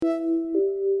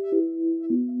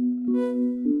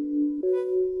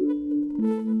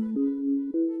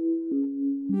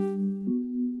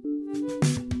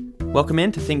Welcome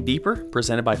in to Think Deeper,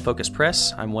 presented by Focus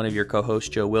Press. I'm one of your co-hosts,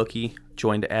 Joe Wilkie,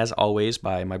 joined as always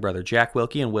by my brother Jack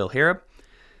Wilkie and Will Harrop.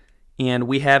 And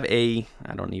we have I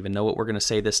don't even know what we're going to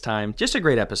say this time, just a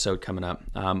great episode coming up.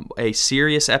 A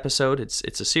serious episode.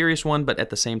 It's a serious one, but at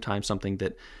the same time, something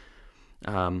that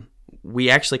we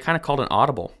actually kind of called an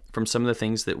audible from some of the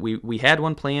things that we had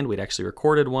one planned. We'd actually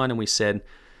recorded one, and we said,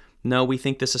 no, we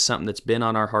think this is something that's been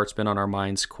on our hearts, been on our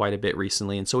minds quite a bit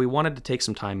recently, and so we wanted to take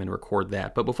some time and record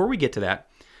that. But before we get to that,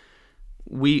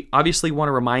 we obviously want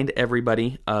to remind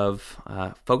everybody of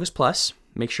Focus Plus.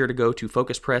 Make sure to go to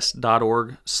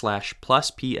focuspress.org/plus,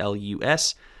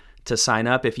 Plus, to sign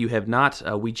up. If you have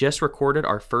not, we just recorded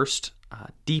our first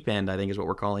deep end, I think is what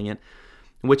we're calling it,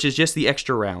 which is just the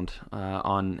extra round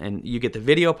and you get the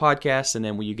video podcast, and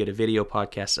then when you get a video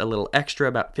podcast, a little extra,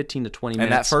 about 15 to 20 minutes.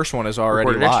 And that first one is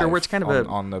already live extra, where it's kind of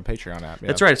on the Patreon app. Yeah.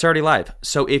 That's right, it's already live.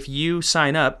 So if you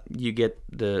sign up, you get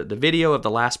the video of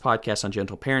the last podcast on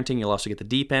gentle parenting. You'll also get the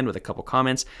deep end with a couple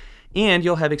comments, and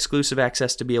you'll have exclusive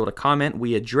access to be able to comment.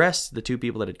 We addressed the two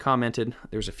people that had commented.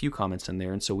 There's a few comments in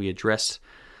there, and so we addressed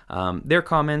their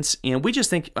comments, and we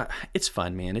just think it's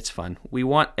fun, man. It's fun. We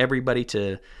want everybody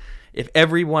to... If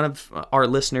every one of our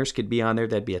listeners could be on there,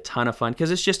 that'd be a ton of fun, because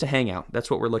it's just a hangout.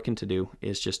 That's what we're looking to do,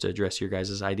 is just to address your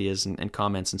guys' ideas and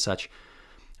comments and such.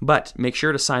 But make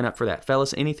sure to sign up for that.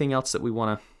 Fellas, anything else that we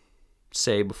want to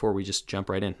say before we just jump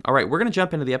right in? All right, we're going to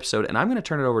jump into the episode, and I'm going to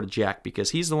turn it over to Jack, because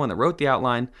he's the one that wrote the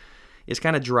outline, is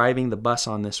kind of driving the bus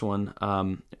on this one.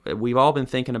 We've all been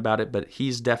thinking about it, but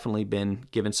he's definitely been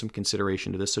giving some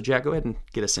consideration to this. So Jack, go ahead and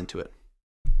get us into it.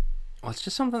 Well, it's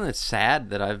just something that's sad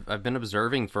that I've been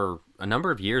observing for a number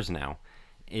of years now,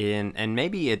 and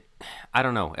maybe I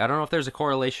don't know if there's a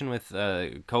correlation with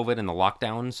COVID and the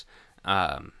lockdowns.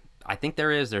 I think there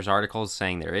is. There's articles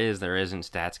saying there isn't.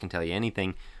 Stats can tell you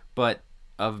anything, but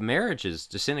of marriages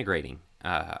disintegrating.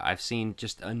 I've seen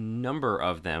just a number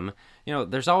of them. You know,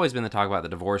 there's always been the talk about the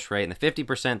divorce rate and the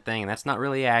 50% thing, and that's not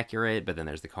really accurate. But then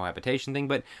there's the cohabitation thing.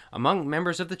 But among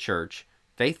members of the church,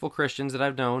 faithful Christians that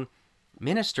I've known,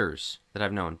 ministers that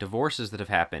I've known, divorces that have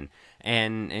happened,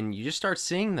 and you just start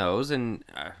seeing those, and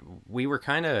we were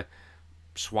kind of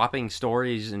swapping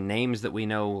stories and names that we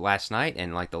know last night,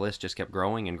 and like the list just kept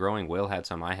growing and growing. Will had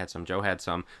some, I had some, Joe had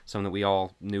some that we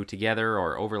all knew together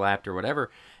or overlapped or whatever,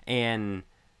 and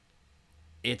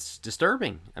it's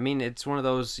disturbing. I mean, it's one of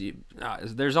those,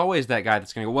 there's always that guy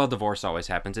that's going to go, well, divorce always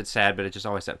happens, it's sad, but it just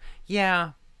always happens.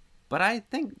 Yeah, but I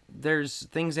think there's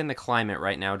things in the climate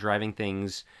right now driving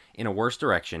things in a worse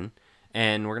direction,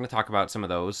 and we're going to talk about some of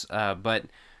those. But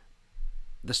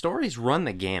the stories run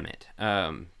the gamut.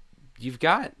 You've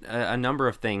got a number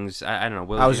of things. I don't know.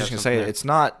 Will, I was just going to say, it's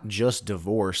not just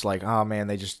divorce. Like, oh man,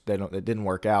 it didn't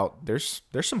work out. There's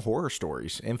some horror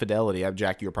stories, infidelity.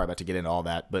 Jack, you were probably about to get into all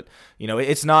that, but you know,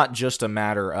 it's not just a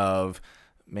matter of,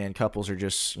 man, couples are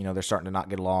just, you know, they're starting to not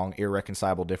get along,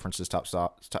 irreconcilable differences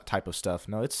type of stuff.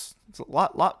 No, it's a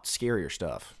lot scarier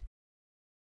stuff.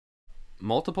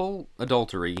 Multiple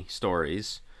adultery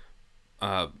stories.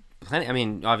 Plenty. I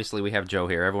mean, obviously we have Joe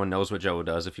here. Everyone knows what Joe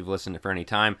does if you've listened to it for any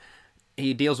time.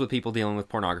 He deals with people dealing with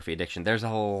pornography addiction. There's a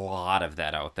lot of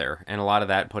that out there, and a lot of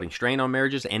that putting strain on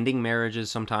marriages, ending marriages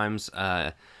sometimes.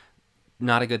 Not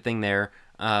a good thing there.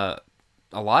 A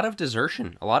lot of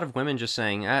desertion. A lot of women just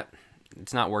saying,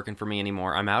 it's not working for me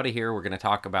anymore. I'm out of here. We're going to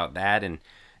talk about that. And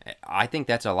I think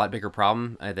that's a lot bigger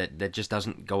problem that just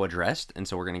doesn't go addressed. And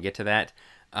so we're going to get to that.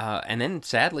 And then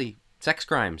sadly, sex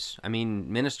crimes. I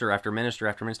mean, minister after minister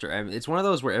after minister. It's one of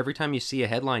those where every time you see a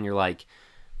headline, you're like,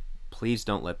 please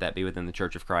don't let that be within the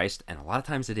Church of Christ. And a lot of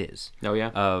times it is. Oh, yeah.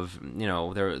 Of, you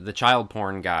know, the child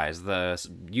porn guys, the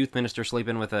youth minister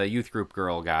sleeping with a youth group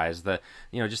girl guys,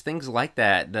 just things like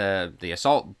that. The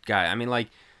assault guy. I mean, like,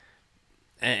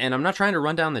 and I'm not trying to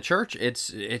run down the church.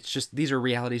 It's just these are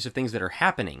realities of things that are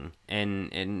happening,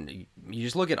 and you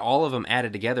just look at all of them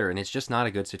added together, and it's just not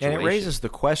a good situation. And it raises the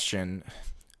question.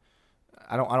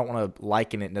 I don't want to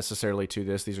liken it necessarily to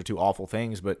this. These are two awful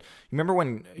things, but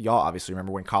y'all obviously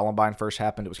remember when Columbine first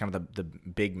happened. It was kind of the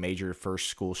big major first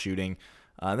school shooting.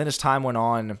 Then as time went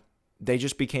on, they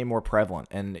just became more prevalent,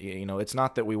 and you know, it's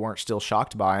not that we weren't still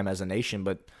shocked by them as a nation,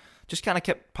 but just kind of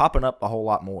kept popping up a whole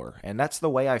lot more. And that's the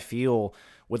way I feel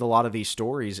with a lot of these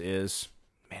stories is,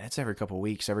 man, it's every couple of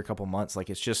weeks, every couple of months. Like,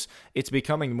 it's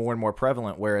becoming more and more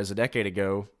prevalent, whereas a decade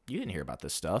ago, you didn't hear about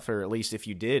this stuff, or at least if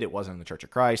you did, it wasn't in the Church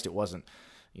of Christ. It wasn't,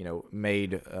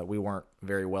 made, we weren't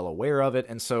very well aware of it.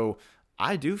 And so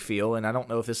I do feel, and I don't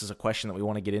know if this is a question that we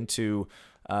want to get into,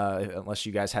 unless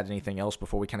you guys had anything else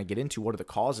before we kind of get into what are the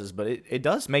causes, but it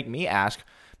does make me ask,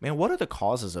 man, what are the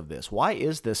causes of this? Why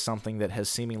is this something that has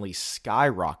seemingly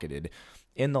skyrocketed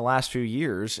in the last few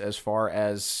years, as far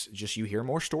as just you hear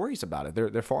more stories about it.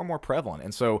 They're far more prevalent.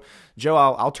 And so, Joe,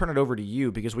 I'll turn it over to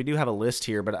you because we do have a list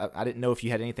here, but I didn't know if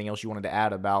you had anything else you wanted to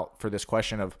add about for this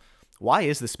question of why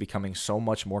is this becoming so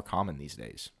much more common these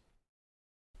days?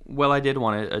 Well, I did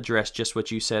want to address just what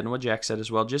you said and what Jack said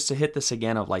as well, just to hit this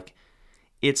again of like,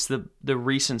 it's the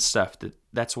recent stuff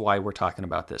that's why we're talking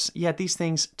about this. Yeah, these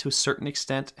things to a certain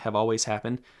extent have always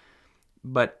happened,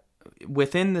 but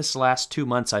within this last 2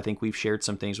 months, I think we've shared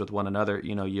some things with one another.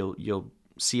 You know, you'll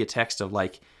see a text of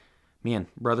like, man,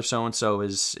 brother so and so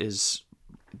is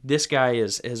this guy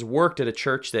has worked at a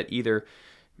church that either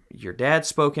your dad's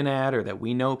spoken at or that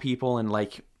we know people, and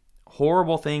like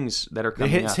horrible things that are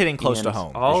coming up. It's hitting close to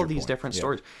home. All of these different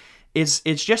stories. It's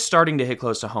just starting to hit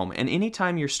close to home. And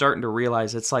anytime you're starting to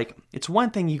realize, it's like, it's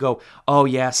one thing you go, oh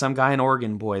yeah, some guy in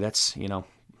Oregon, boy, that's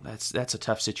a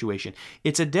tough situation.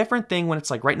 It's a different thing when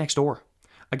it's like right next door.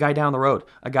 A guy down the road,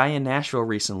 a guy in Nashville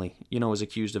recently, was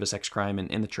accused of a sex crime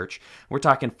in the church. We're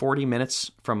talking 40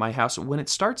 minutes from my house. When it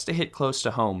starts to hit close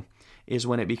to home is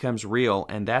when it becomes real.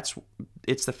 And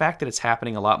it's the fact that it's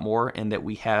happening a lot more, and that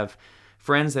we have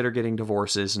friends that are getting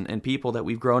divorces and people that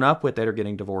we've grown up with that are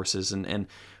getting divorces, and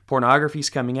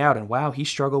pornography's coming out, and wow, he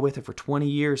struggled with it for 20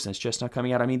 years and it's just not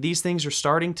coming out. I mean, these things are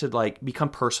starting to like become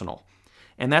personal.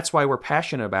 And that's why we're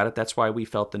passionate about it. That's why we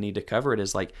felt the need to cover it,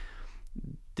 is like,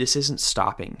 this isn't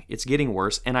stopping. It's getting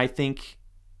worse. And I think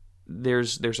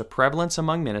there's a prevalence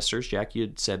among ministers. Jack, you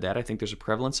had said that. I think there's a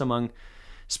prevalence among,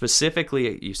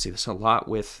 specifically, you see this a lot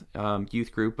with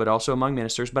youth group, but also among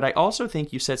ministers. But I also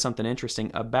think you said something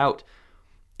interesting about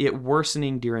it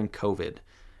worsening during COVID.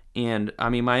 And I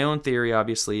mean, my own theory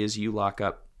obviously is you lock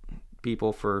up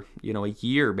people for, a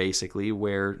year basically,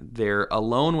 where they're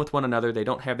alone with one another. They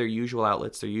don't have their usual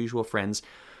outlets, their usual friends.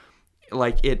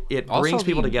 Like it brings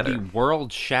people together. The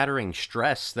world-shattering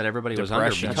stress that everybody was under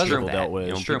because of that. Dealt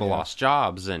with. People lost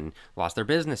jobs and lost their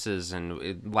businesses,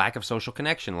 and lack of social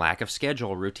connection, lack of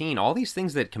schedule, routine, all these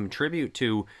things that contribute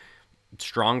to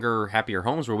stronger, happier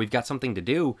homes where we've got something to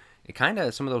do. It kind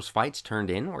of, some of those fights turned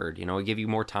inward. It give you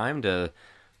more time to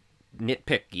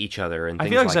nitpick each other and things like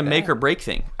that. I feel like it's a make or break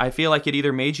thing. I feel like it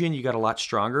either made you and you got a lot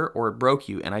stronger, or it broke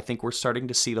you. And I think we're starting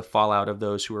to see the fallout of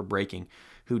those who are breaking,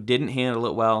 who didn't handle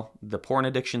it well. The porn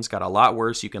addictions got a lot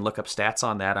worse. You can look up stats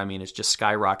on that. I mean, it's just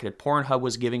skyrocketed. Pornhub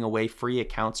was giving away free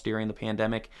accounts during the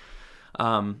pandemic,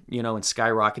 and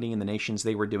skyrocketing in the nations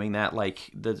they were doing that.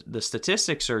 Like the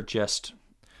statistics are just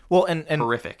and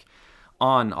horrific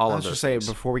on all of those. I was just saying,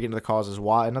 before we get into the causes,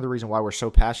 why another reason why we're so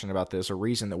passionate about this, a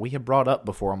reason that we have brought up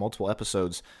before on multiple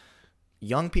episodes,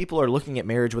 young people are looking at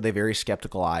marriage with a very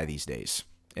skeptical eye these days.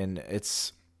 And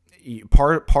it's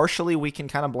partially we can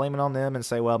kind of blame it on them and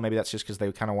say, well, maybe that's just because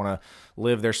they kind of want to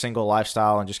live their single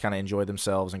lifestyle and just kind of enjoy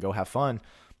themselves and go have fun.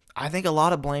 I think a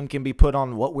lot of blame can be put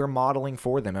on what we're modeling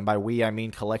for them. And by we, I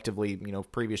mean collectively,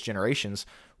 previous generations,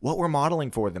 what we're modeling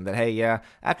for them, that, hey, yeah,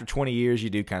 after 20 years, you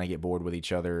do kind of get bored with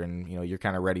each other, and, you're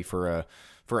kind of ready for a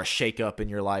shakeup in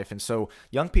your life. And so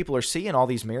young people are seeing all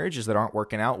these marriages that aren't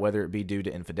working out, whether it be due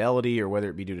to infidelity or whether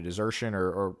it be due to desertion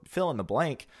or fill in the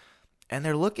blank. And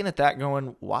they're looking at that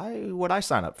going, why would I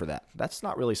sign up for that? That's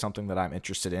not really something that I'm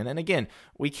interested in. And again,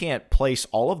 we can't place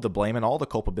all of the blame and all the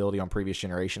culpability on previous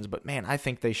generations, but man, I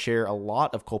think they share a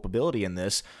lot of culpability in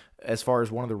this as far as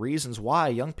one of the reasons why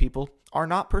young people are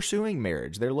not pursuing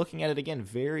marriage. They're looking at it, again,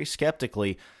 very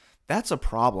skeptically. That's a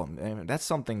problem. And that's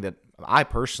something that I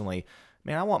personally,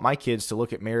 I want my kids to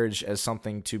look at marriage as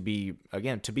something to be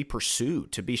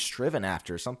pursued, to be striven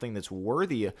after, something that's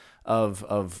worthy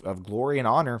of glory and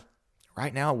honor.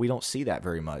 Right now, we don't see that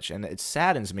very much, and it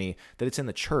saddens me that it's in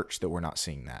the church that we're not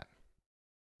seeing that.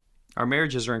 Our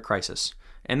marriages are in crisis,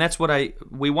 and that's what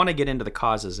we want to get into the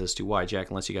causes as to why, Jack,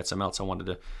 unless you got something else. I wanted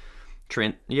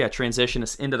to transition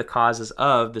us into the causes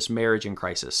of this marriage in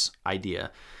crisis idea.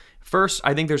 First,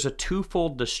 I think there's a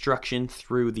twofold destruction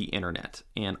through the internet,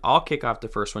 and I'll kick off the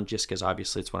first one just because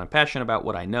obviously it's what I'm passionate about,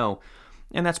 what I know,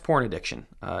 and that's porn addiction.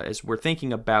 As we're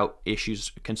thinking about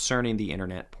issues concerning the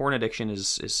internet, porn addiction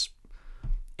is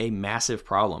a massive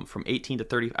problem. From 18 to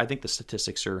 30, I think the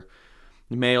statistics are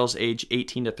males age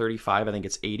 18 to 35, I think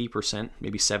it's 80%,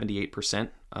 maybe 78%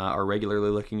 are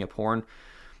regularly looking at porn.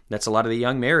 That's a lot of the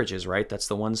young marriages, right? That's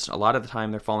the ones, a lot of the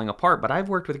time they're falling apart. But I've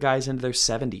worked with guys into their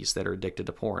 70s that are addicted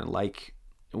to porn. Like,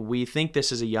 we think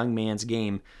this is a young man's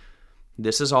game.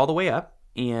 This is all the way up.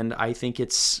 And I think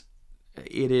it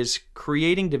is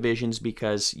creating divisions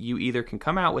because you either can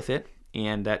come out with it,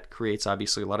 and that creates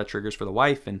obviously a lot of triggers for the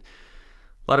wife, and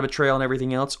a lot of betrayal and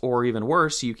everything else, or even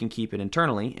worse, you can keep it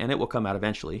internally and it will come out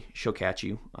eventually. She'll catch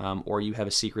you. Or you have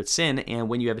a secret sin, and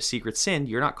when you have a secret sin,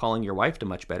 you're not calling your wife to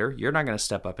much better. You're not going to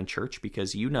step up in church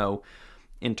because you know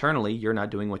internally you're not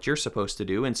doing what you're supposed to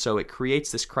do. And so it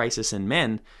creates this crisis in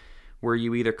men where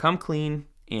you either come clean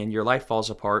and your life falls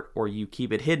apart, or you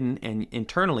keep it hidden and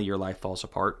internally your life falls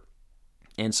apart.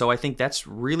 And so I think that's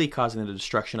really causing the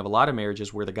destruction of a lot of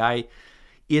marriages, where the guy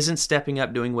isn't stepping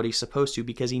up doing what he's supposed to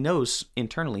because he knows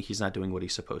internally he's not doing what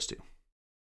he's supposed to.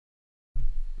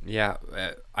 Yeah,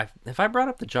 if I brought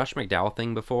up the Josh McDowell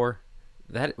thing before,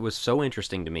 that was so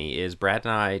interesting to me. Is Brad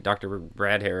and I, Dr.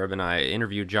 Brad Harab and I,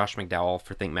 interviewed Josh McDowell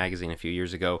for Think Magazine a few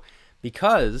years ago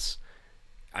because,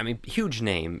 I mean, huge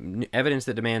name, evidence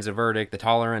that demands a verdict, the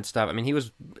tolerance stuff. I mean, he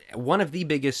was one of the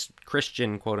biggest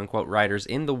Christian, quote unquote, writers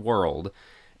in the world.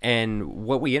 And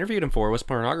what we interviewed him for was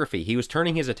pornography. He was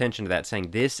turning his attention to that, saying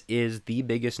this is the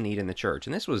biggest need in the church.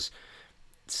 And this was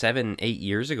 7-8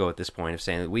 years ago at this point, of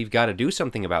saying that we've got to do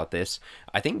something about this.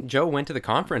 I think Joe went to the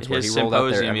conference where he rolled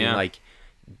out there. I mean, like,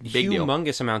 big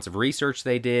humongous deal. Amounts of research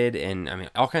they did, and I mean,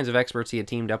 all kinds of experts he had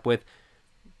teamed up with.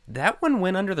 That one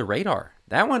went under the radar.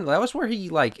 That was where he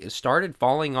like started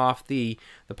falling off the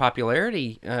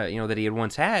popularity, that he had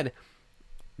once had,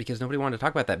 because nobody wanted to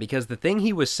talk about that. Because the thing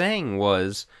he was saying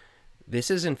was, this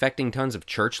is infecting tons of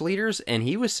church leaders, and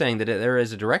he was saying that there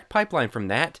is a direct pipeline from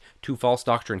that to false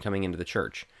doctrine coming into the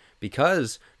church,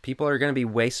 because people are going to be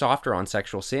way softer on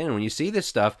sexual sin. And when you see this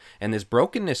stuff and this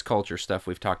brokenness culture stuff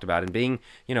we've talked about, and being,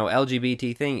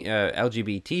 LGBT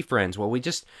friends, well, we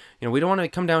just, we don't want to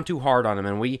come down too hard on them,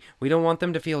 and we don't want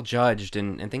them to feel judged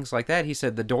and things like that. He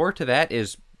said the door to that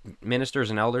is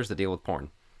ministers and elders that deal with porn.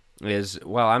 Is,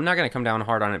 well, I'm not going to come down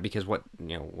hard on it because what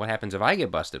happens if I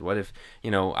get busted? What if,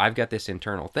 I've got this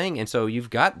internal thing? And so you've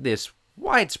got this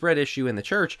widespread issue in the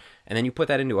church, and then you put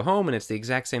that into a home, and it's the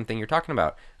exact same thing you're talking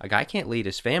about. A guy can't lead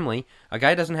his family. A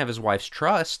guy doesn't have his wife's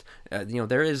trust.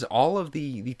 There is all of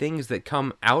the things that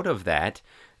come out of that.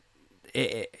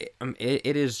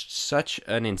 It is such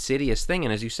an insidious thing,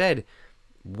 and as you said,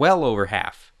 well over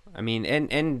half. I mean,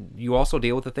 and you also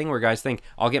deal with the thing where guys think,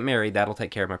 I'll get married, that'll take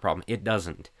care of my problem. It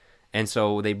doesn't. And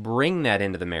so they bring that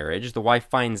into the marriage. The wife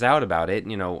finds out about it,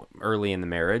 early in the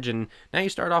marriage, and now you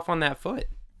start off on that foot.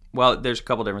 Well, there's a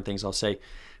couple different things I'll say.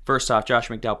 First off, Josh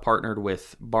McDowell partnered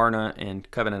with Barna and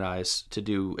Covenant Eyes to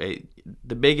do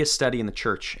the biggest study in the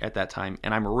church at that time.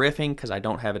 And I'm riffing because I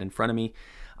don't have it in front of me.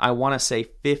 I want to say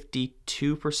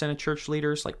 52% of church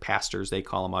leaders, like pastors, they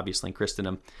call them obviously in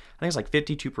Christendom, I think it's like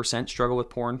 52% struggle with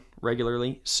porn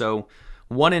regularly. So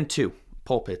 1 in 2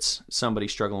 pulpits, somebody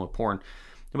struggling with porn.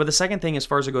 But the second thing, as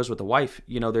far as it goes with the wife,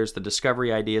 there's the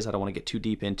discovery ideas. I don't want to get too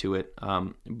deep into it.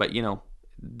 But,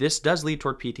 this does lead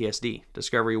toward PTSD.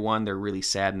 Discovery 1, they're really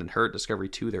saddened and hurt. Discovery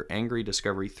 2, they're angry.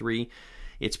 Discovery 3,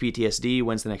 it's PTSD.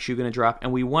 When's the next shoe going to drop?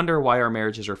 And we wonder why our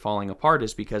marriages are falling apart,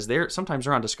 is because sometimes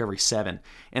they're on Discovery 7,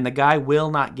 and the guy will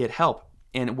not get help.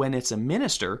 And when it's a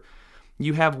minister,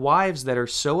 you have wives that are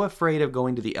so afraid of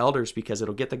going to the elders because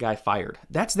it'll get the guy fired.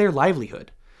 That's their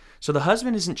livelihood. So the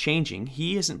husband isn't changing.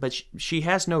 He isn't, but she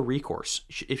has no recourse.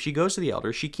 If she goes to the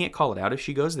elders, she can't call it out. If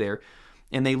she goes there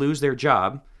and they lose their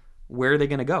job, where are they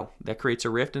going to go? That creates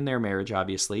a rift in their marriage,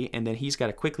 obviously, and then he's got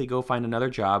to quickly go find another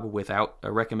job without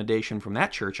a recommendation from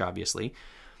that church, obviously.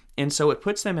 And so it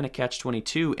puts them in a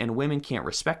catch-22, and women can't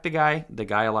respect the guy. The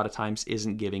guy a lot of times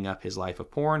isn't giving up his life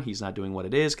of porn. He's not doing what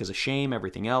it is because of shame,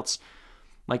 everything else.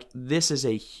 Like, this is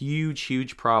a huge,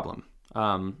 huge problem.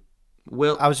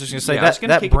 Will, I was just going to say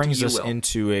that brings us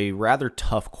into a rather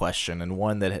tough question, and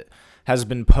one that has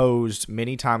been posed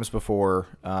many times before,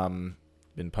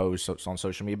 been posed on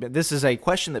social media. But this is a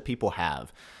question that people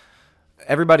have.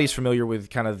 Everybody's familiar with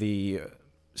kind of the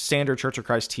standard Church of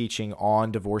Christ teaching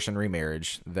on divorce and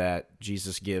remarriage, that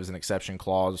Jesus gives an exception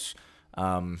clause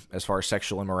as far as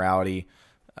sexual immorality.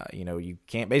 You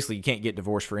can't get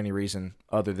divorced for any reason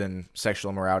other than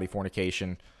sexual immorality,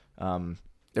 fornication.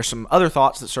 There's some other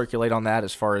thoughts that circulate on that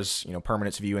as far as,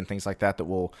 permanence view and things like that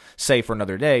we'll say for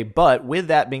another day. But with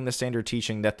that being the standard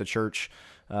teaching that the Church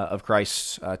of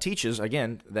Christ teaches,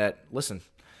 again, that, listen,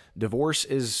 divorce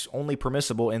is only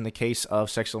permissible in the case of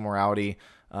sexual immorality,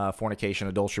 fornication,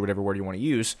 adultery, whatever word you want to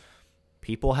use.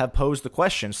 People have posed the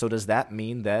question, so does that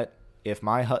mean that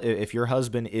if your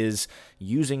husband is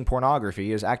using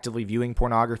pornography, is actively viewing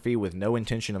pornography with no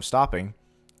intention of stopping,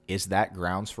 is that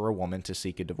grounds for a woman to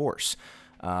seek a divorce?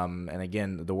 And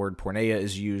again, the word porneia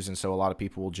is used, and so a lot of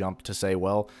people will jump to say,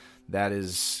 well, that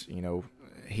is,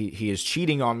 he is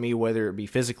cheating on me, whether it be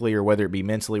physically or whether it be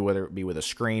mentally, whether it be with a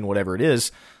screen, whatever it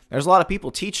is. There's a lot of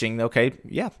people teaching, okay,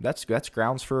 yeah, that's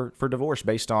grounds for divorce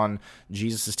based on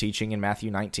Jesus' teaching in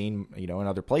Matthew 19, and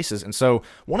other places. And so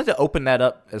wanted to open that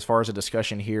up as far as a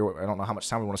discussion here. I don't know how much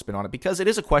time we want to spend on it because it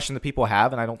is a question that people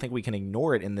have, and I don't think we can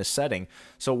ignore it in this setting.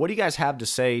 So what do you guys have to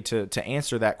say to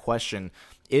answer that question?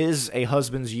 Is a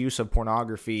husband's use of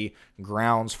pornography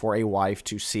grounds for a wife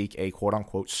to seek a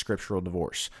quote-unquote scriptural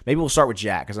divorce? Maybe we'll start with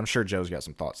Jack, because I'm sure Joe's got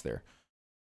some thoughts there.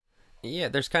 Yeah,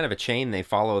 there's kind of a chain they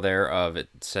follow there of, it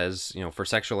says, for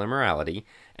sexual immorality,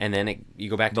 and then you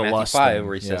go back to Matthew 5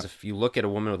 where he says, if you look at a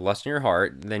woman with lust in your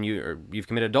heart, then you've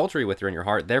committed adultery with her in your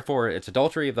heart. Therefore, it's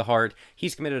adultery of the heart.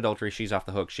 He's committed adultery. She's off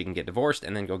the hook. She can get divorced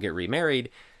and then go get remarried.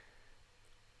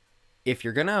 If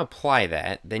you're going to apply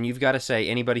that, then you've got to say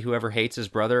anybody who ever hates his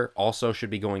brother also should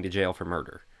be going to jail for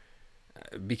murder.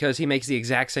 Because he makes the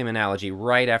exact same analogy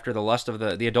right after the lust of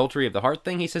the adultery of the heart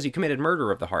thing. He says you committed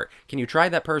murder of the heart. Can you try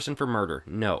that person for murder?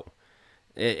 No.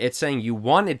 It's saying you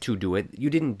wanted to do it, you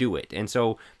didn't do it. And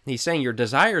so he's saying your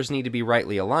desires need to be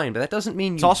rightly aligned, but that doesn't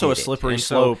mean it's also a slippery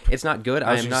slope. So it's not good.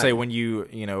 I was going to say when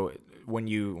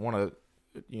you want to,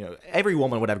 every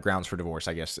woman would have grounds for divorce,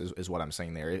 I guess, is what I'm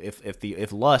saying there.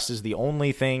 If lust is the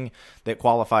only thing that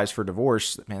qualifies for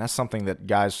divorce, man, that's something that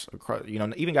guys,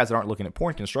 even guys that aren't looking at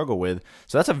porn can struggle with.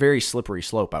 So that's a very slippery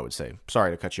slope, I would say.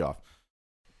 Sorry to cut you off.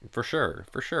 For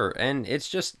sure. And it's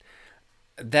just,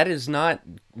 that is not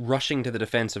rushing to the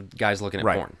defense of guys looking at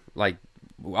porn. Like,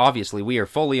 obviously, we are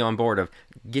fully on board of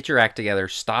get your act together,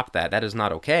 stop that. That is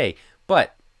not okay.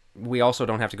 But we also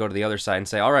don't have to go to the other side and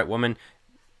say, all right, woman,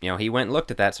 he went and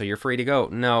looked at that, so you're free to go.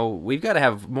 No, we've got to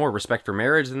have more respect for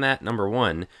marriage than that, number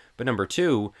one. But number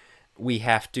two, we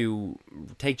have to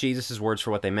take Jesus' words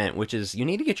for what they meant, which is you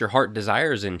need to get your heart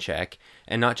desires in check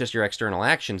and not just your external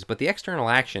actions. But the external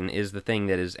action is the thing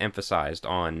that is emphasized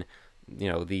on,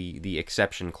 the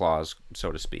exception clause,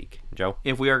 so to speak. Joe?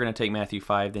 If we are going to take Matthew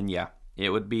 5, then yeah, it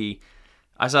would be,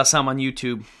 I saw some on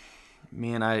YouTube.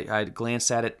 Man, I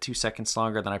glanced at it 2 seconds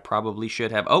longer than I probably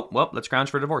should have. Oh, well, that's grounds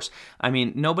for divorce. I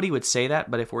mean, nobody would say that,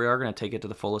 but if we are going to take it to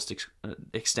the fullest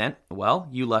extent, well,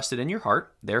 you lusted in your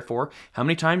heart. Therefore, how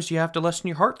many times do you have to lust in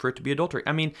your heart for it to be adultery?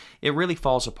 I mean, it really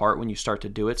falls apart when you start to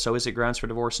do it. So is it grounds for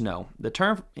divorce? No. The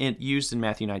term used in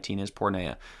Matthew 19 is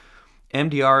porneia.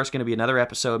 MDR is going to be another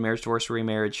episode, marriage, divorce,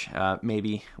 remarriage.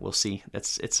 Maybe. We'll see.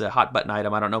 It's a hot button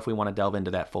item. I don't know if we want to delve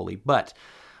into that fully, but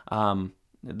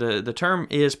the term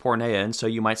is porneia, and so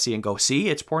you might see and go, see,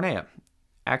 it's porneia.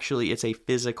 Actually, it's a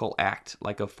physical act,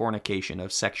 like of fornication,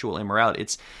 of sexual immorality.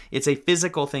 It's a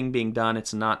physical thing being done.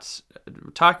 It's not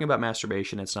talking about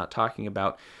masturbation. It's not talking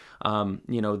about,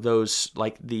 those,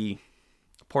 like the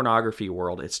pornography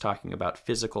world. It's talking about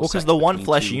physical sex. Well, because the one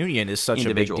flesh union is such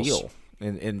a big deal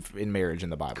in marriage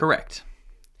in the Bible. Correct.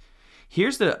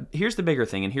 Here's the bigger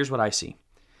thing, and here's what I see.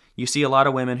 You see a lot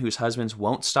of women whose husbands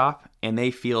won't stop, and they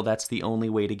feel that's the only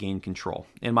way to gain control,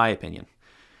 in my opinion.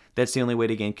 That's the only way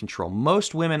to gain control.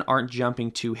 Most women aren't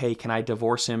jumping to, hey, can I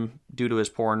divorce him due to his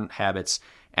porn habits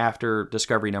after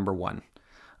discovery number 1?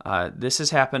 This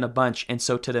has happened a bunch. And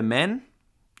so to the men,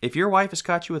 if your wife has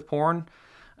caught you with porn,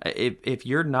 if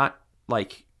you're not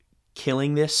like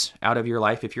killing this out of your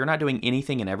life, if you're not doing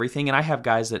anything and everything, and I have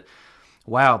guys that,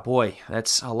 wow, boy,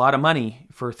 that's a lot of money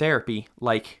for therapy,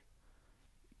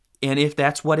 and if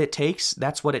that's what it takes,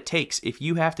 that's what it takes. If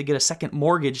you have to get a second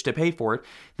mortgage to pay for it,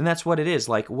 then that's what it is.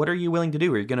 Like, what are you willing to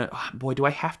do? Are you going to, boy, do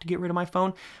I have to get rid of my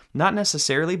phone? Not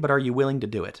necessarily, but are you willing to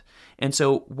do it? And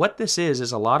so what this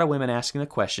is a lot of women asking the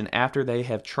question after they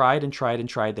have tried and tried and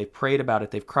tried. They've prayed about it.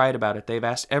 They've cried about it. They've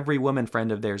asked every woman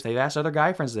friend of theirs. They've asked other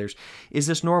guy friends of theirs, is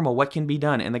this normal? What can be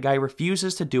done? And the guy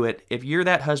refuses to do it. If you're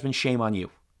that husband, shame on you.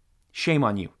 Shame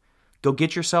on you. Go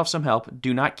get yourself some help.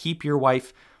 Do not keep your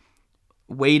wife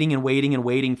waiting and waiting and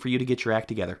waiting for you to get your act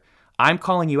together. I'm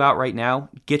calling you out right now.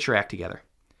 Get your act together.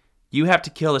 You have to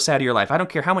kill this out of your life. I don't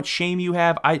care how much shame you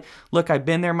have. I've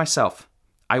been there myself.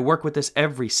 I work with this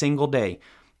every single day.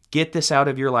 Get this out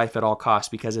of your life at all costs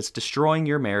because it's destroying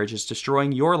your marriage. It's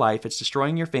destroying your life. It's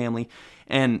destroying your family.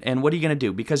 And what are you going to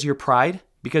do? Because of your pride?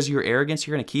 Because of your arrogance,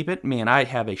 you're going to keep it? Man, I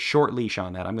have a short leash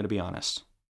on that. I'm going to be honest.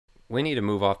 We need to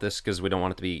move off this because we don't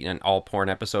want it to be an all-porn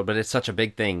episode, but it's such a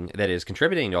big thing that is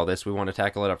contributing to all this. We want to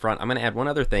tackle it up front. I'm going to add one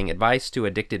other thing. Advice to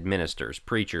addicted ministers,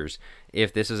 preachers.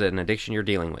 If this is an addiction you're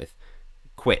dealing with,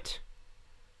 quit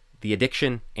the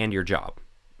addiction and your job.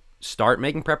 Start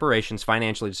making preparations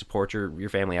financially to support your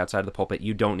family outside of the pulpit.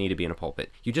 You don't need to be in a pulpit.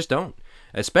 You just don't.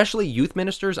 Especially youth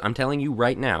ministers, I'm telling you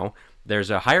right now, there's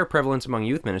a higher prevalence among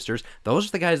youth ministers. Those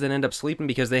are the guys that end up sleeping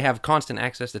because they have constant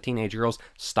access to teenage girls.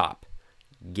 Stop.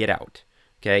 Get out.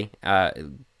 Okay?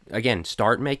 again,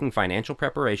 start making financial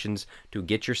preparations to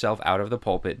get yourself out of the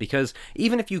pulpit, because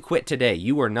even if you quit today,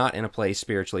 you are not in a place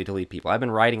spiritually to lead people. I've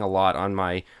been writing a lot on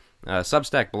my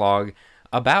Substack blog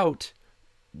about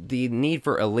the need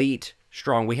for elite,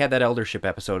 strong. We had that eldership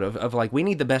episode of like, we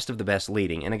need the best of the best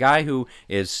leading. And a guy who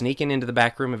is sneaking into the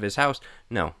back room of his house,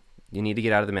 no, you need to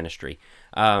get out of the ministry.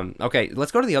 Okay,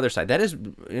 let's go to the other side. That is,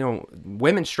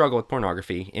 women struggle with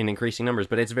pornography in increasing numbers,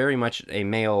 but it's very much a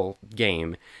male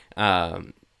game.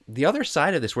 The other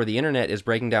side of this, where the internet is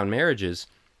breaking down marriages,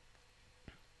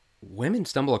 women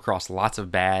stumble across lots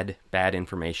of bad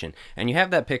information. And you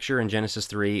have that picture in Genesis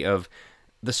 3 of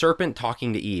the serpent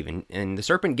talking to Eve, and the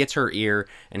serpent gets her ear,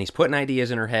 and he's putting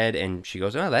ideas in her head, and she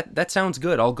goes, oh, that sounds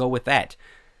good, I'll go with that.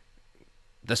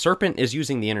 The serpent is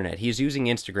using the internet. He's using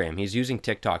Instagram. He's using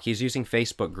TikTok. He's using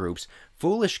Facebook groups.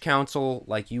 Foolish counsel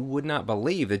like you would not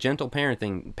believe. The gentle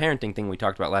parenting thing we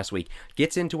talked about last week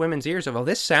gets into women's ears of, oh,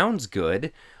 this sounds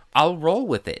good, I'll roll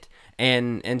with it.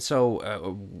 And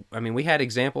so, we had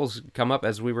examples come up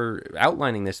as we were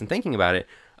outlining this and thinking about it,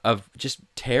 of just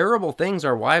terrible things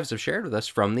our wives have shared with us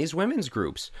from these women's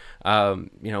groups.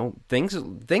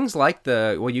 Things like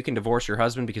you can divorce your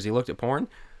husband because he looked at porn.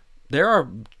 There are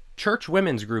church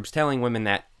women's groups telling women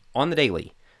that on the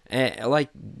daily.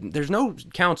 There's no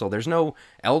counsel, there's no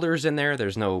elders in there,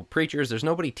 there's no preachers, there's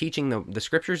nobody teaching the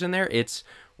scriptures in there. It's,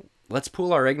 let's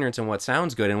pool our ignorance in what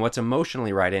sounds good and what's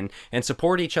emotionally right, and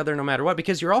support each other no matter what,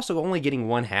 because you're also only getting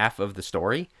one half of the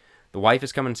story. The wife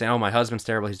is coming and saying, oh, my husband's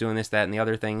terrible, he's doing this, that, and the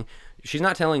other thing. She's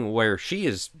not telling where she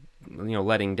is,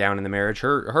 letting down in the marriage,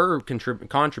 her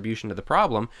contribution to the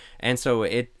problem. And so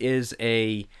it is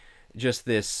just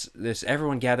this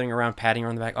everyone gathering around, patting her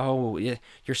on the back. Oh,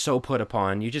 you're so put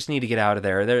upon. You just need to get out of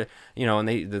there. And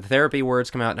the therapy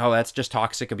words come out. Oh, that's just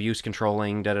toxic abuse,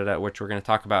 controlling, which we're going to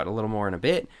talk about a little more in a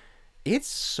bit. It's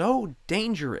so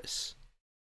dangerous.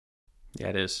 Yeah,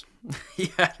 it is.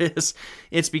 Yeah, it is.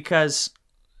 It's because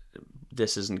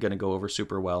this isn't going to go over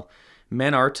super well.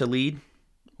 Men are to lead.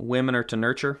 Women are to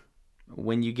nurture.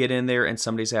 When you get in there and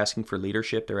somebody's asking for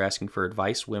leadership, they're asking for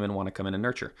advice, women want to come in and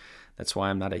nurture. That's why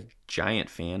I'm not a giant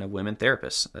fan of women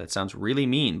therapists. That sounds really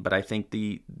mean, but I think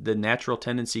the natural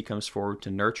tendency comes forward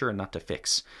to nurture and not to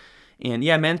fix. And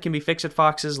yeah, men can be fix-it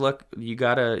foxes. Look, you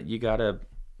gotta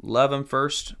love them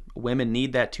first. Women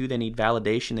need that too. They need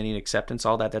validation. They need acceptance.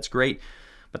 All that. That's great.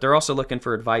 But they're also looking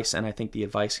for advice, and I think the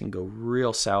advice can go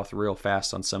real south real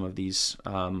fast on some of these.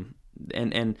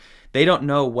 And they don't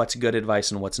know what's good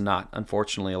advice and what's not,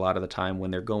 unfortunately, a lot of the time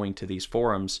when they're going to these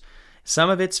forums. Some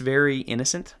of it's very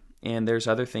innocent, and there's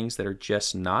other things that are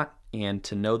just not. And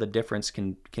to know the difference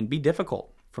can be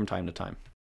difficult from time to time.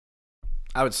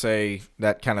 I would say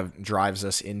that kind of drives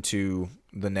us into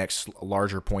the next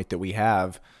larger point that we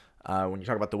have. When you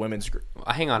talk about the women's group.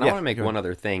 Hang on, I want to make one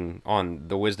other thing on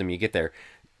the wisdom you get there.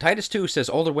 Titus 2 says,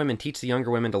 older women teach the younger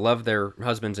women to love their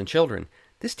husbands and children.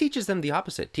 This teaches them the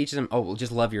opposite. Teaches them,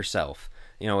 just love yourself.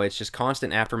 It's just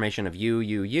constant affirmation of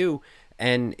you.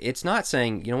 And it's not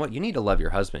saying, you need to love your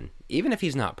husband. Even if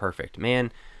he's not perfect.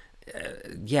 Man,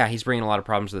 he's bringing a lot of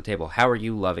problems to the table. How are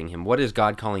you loving him? What is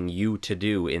God calling you to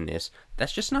do in this?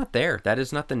 That's just not there. That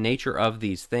is not the nature of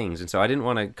these things. And so I didn't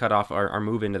want to cut off our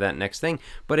move into that next thing,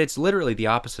 but it's literally the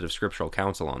opposite of scriptural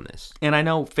counsel on this. And I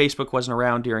know Facebook wasn't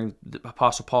around during the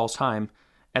Apostle Paul's time.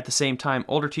 At the same time,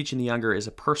 older teaching the younger is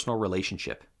a personal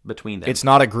relationship between them. It's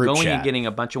not a group chat. Going and getting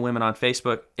a bunch of women on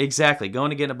Facebook. Exactly. Going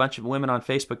to get a bunch of women on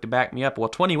Facebook to back me up. Well,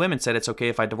 20 women said it's okay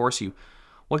if I divorce you.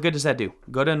 What good does that do?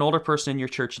 Go to an older person in your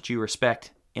church that you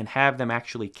respect and have them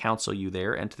actually counsel you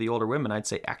there. And to the older women, I'd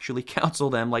say actually counsel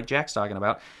them like Jack's talking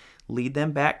about. Lead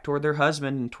them back toward their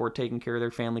husband and toward taking care of their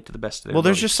family to the best of their ability.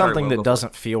 There's just something that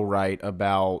doesn't feel right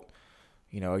about,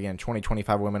 again, 20,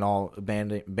 25 women all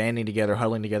banding together,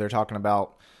 huddling together, talking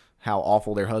about how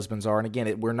awful their husbands are. And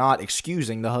again, we're not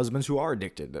excusing the husbands who are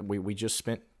addicted. We just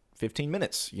spent 15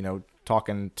 minutes,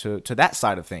 talking to that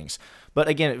side of things. But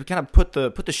again, it kind of put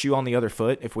the shoe on the other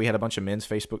foot. If we had a bunch of men's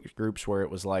Facebook groups where it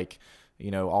was like,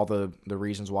 all the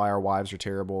reasons why our wives are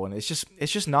terrible, and it's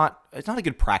just not a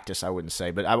good practice, I wouldn't say.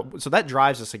 But so that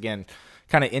drives us again,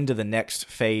 kind of into the next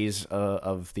phase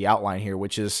of the outline here,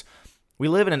 which is we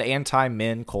live in an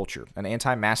anti-men culture, an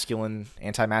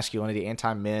anti-masculinity,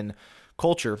 anti-men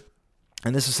culture.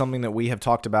 And this is something that we have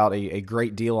talked about a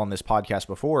great deal on this podcast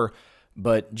before,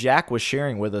 but Jack was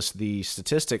sharing with us the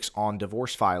statistics on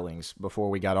divorce filings before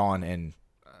we got on, and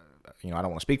I don't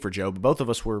want to speak for Joe, but both of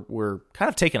us were kind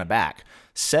of taken aback.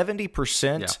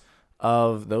 70%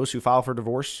 of those who file for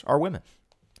divorce are women.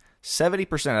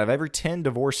 70% out of every 10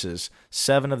 divorces,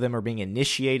 7 of them are being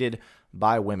initiated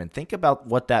by women. Think about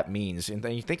what that means. And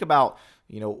then you think about,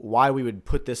 why we would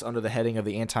put this under the heading of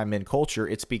the anti-men culture.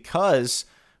 It's because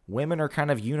women are kind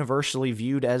of universally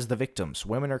viewed as the victims.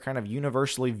 Women are kind of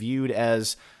universally viewed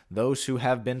as those who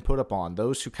have been put upon,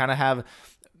 those who kind of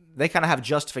have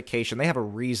justification. They have a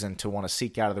reason to want to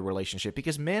seek out of the relationship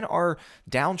because men are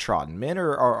downtrodden. Men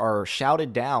are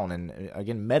shouted down and,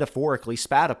 again, metaphorically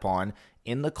spat upon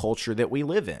in the culture that we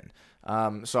live in.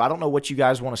 So I don't know what you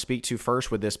guys want to speak to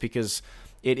first with this, because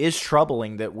it is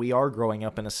troubling that we are growing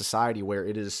up in a society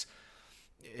where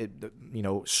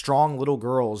strong little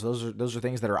girls, those are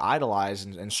things that are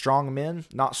idolized, and strong men,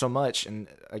 not so much. And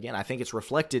again, I think it's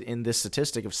reflected in this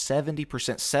statistic of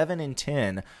 70%, 7 in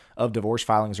 10 of divorce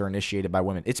filings are initiated by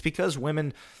women. It's because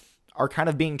women are kind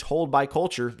of being told by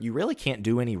culture, you really can't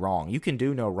do any wrong. You can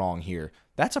do no wrong here.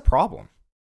 That's a problem.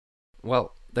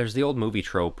 Well, there's the old movie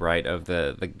trope, right, of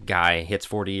the guy hits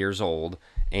 40 years old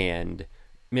and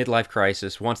midlife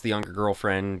crisis, wants the younger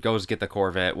girlfriend, goes get the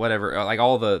Corvette, whatever, like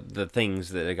all the things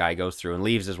that a guy goes through and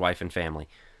leaves his wife and family.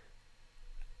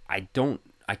 I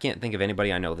can't think of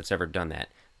anybody I know that's ever done that.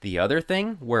 The other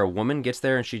thing, where a woman gets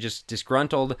there and she just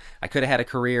disgruntled, I could have had a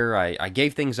career, I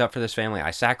gave things up for this family,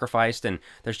 I sacrificed, and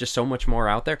there's just so much more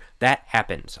out there. That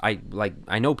happens.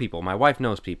 I know people, my wife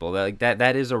knows people,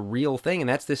 that is a real thing, and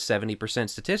that's this 70%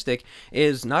 statistic,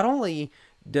 is not only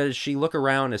does she look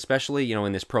around, especially,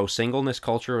 in this pro-singleness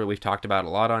culture that we've talked about a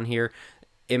lot on here,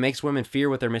 it makes women fear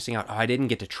what they're missing out. Oh, I didn't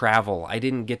get to travel. I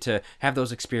didn't get to have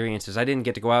those experiences. I didn't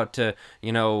get to go out to,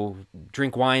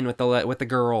 drink wine with the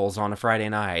girls on a Friday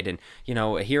night. And,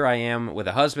 here I am with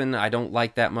a husband I don't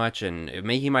like that much, and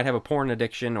he might have a porn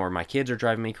addiction, or my kids are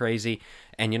driving me crazy.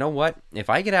 And you know what?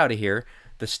 If I get out of here,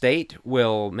 the state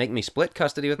will make me split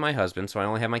custody with my husband, so I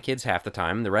only have my kids half the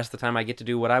time. The rest of the time I get to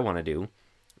do what I want to do.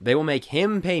 They will make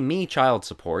him pay me child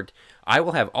support. I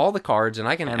will have all the cards, and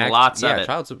I can act, lots of it.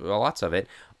 Lots of it.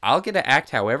 I'll get to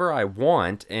act however I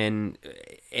want, and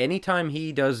anytime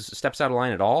he steps out of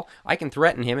line at all, I can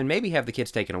threaten him and maybe have the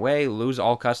kids taken away, lose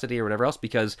all custody or whatever else,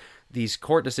 because these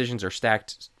court decisions are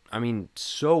stacked,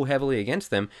 so heavily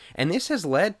against them. And this has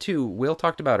led to, Will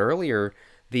talked about earlier,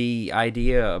 the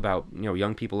idea about,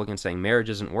 young people looking and saying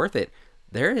marriage isn't worth it.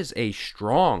 There is a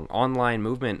strong online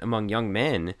movement among young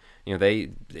men.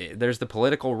 There's the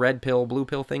political red pill, blue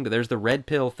pill thing, but there's the red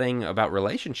pill thing about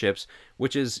relationships,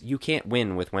 which is you can't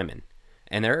win with women.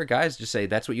 And there are guys just say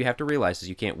that's what you have to realize is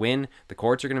you can't win. The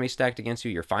courts are going to be stacked against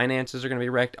you. Your finances are going to be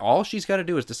wrecked. All she's got to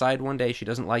do is decide one day she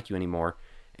doesn't like you anymore,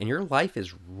 and your life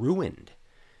is ruined.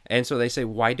 And so they say,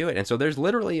 why do it? And so there's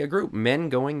literally a group, men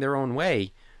going their own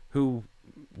way, who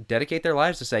dedicate their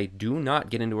lives to say, do not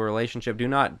get into a relationship, do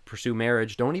not pursue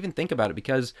marriage, don't even think about it,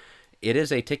 because it is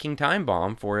a ticking time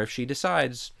bomb for if she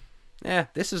decides,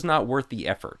 this is not worth the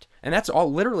effort. And that's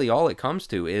literally all it comes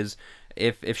to, is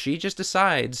if she just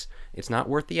decides it's not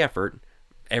worth the effort,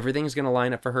 everything's going to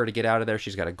line up for her to get out of there.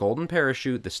 She's got a golden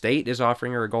parachute. The state is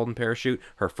offering her a golden parachute.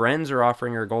 Her friends are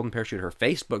offering her a golden parachute. Her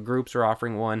Facebook groups are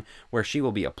offering one where she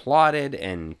will be applauded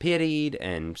and pitied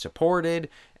and supported.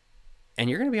 And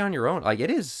you're going to be on your own.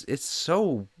 It's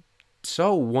so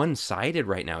one-sided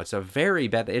right now. It's a very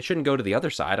bad. It shouldn't go to the other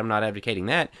side. I'm not advocating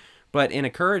that, but in a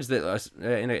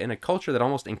culture that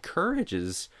almost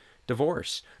encourages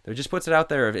divorce, that just puts it out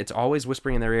there. It's always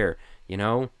whispering in their ear.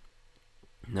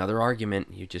 Another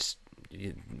argument.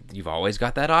 You've always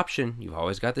got that option. You've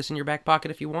always got this in your back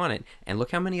pocket if you want it. And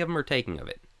look how many of them are taking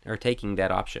taking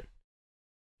that option.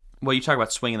 Well, you talk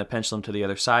about swinging the pendulum to the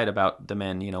other side about the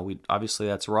men. Obviously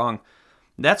that's wrong.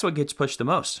 That's what gets pushed the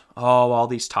most. Oh, all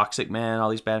these toxic men, all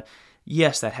these bad.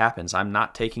 Yes, that happens. I'm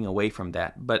not taking away from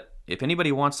that. But if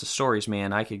anybody wants the stories,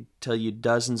 man, I could tell you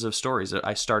dozens of stories.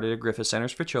 I started at Griffith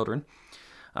Centers for Children,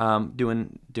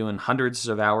 doing hundreds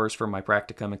of hours for my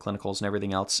practicum and clinicals and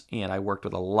everything else. And I worked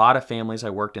with a lot of families.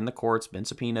 I worked in the courts, been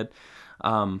subpoenaed.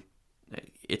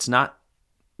 It's not,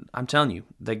 I'm telling you,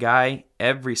 the guy,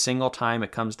 every single time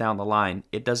it comes down the line,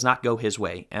 it does not go his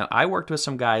way. And I worked with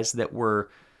some guys that were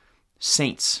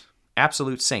saints,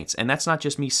 absolute saints. And that's not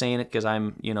just me saying it because I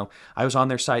was on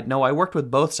their side. No, I worked with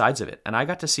both sides of it, and I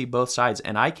got to see both sides.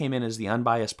 And I came in as the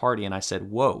unbiased party, and I said,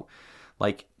 whoa,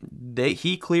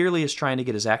 he clearly is trying to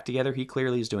get his act together. He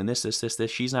clearly is doing this.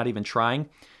 She's not even trying.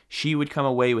 She would come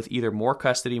away with either more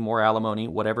custody, more alimony,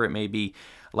 whatever it may be.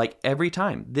 Every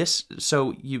time.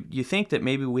 So you think that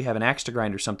maybe we have an axe to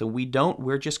grind or something. We don't.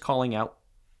 We're just calling out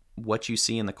what you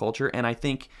see in the culture. And I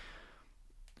think,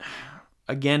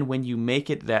 again, when you make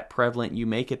it that prevalent, you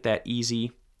make it that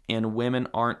easy, and women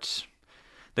aren't...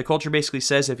 The culture basically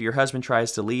says if your husband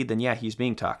tries to lead, then yeah, he's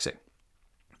being toxic.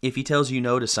 If he tells you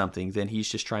no to something, then he's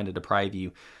just trying to deprive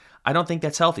you. I don't think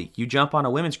that's healthy. You jump on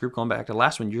a women's group, going back to the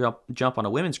last one, you jump on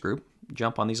a women's group,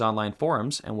 jump on these online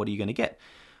forums, and what are you going to get?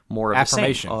 More of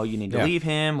Affirmation. the same. Oh, you need to leave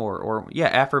him, or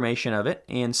affirmation of it.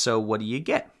 And so what do you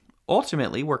get?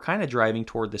 Ultimately, we're kind of driving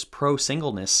toward this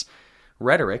pro-singleness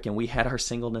rhetoric, and we had our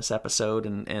singleness episode,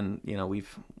 and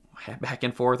we've had back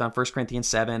and forth on 1 Corinthians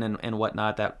 7 and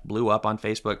whatnot that blew up on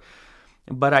Facebook.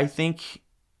 But I think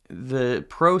the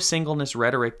pro-singleness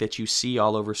rhetoric that you see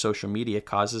all over social media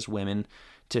causes women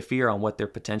to fear on what they're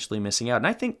potentially missing out. And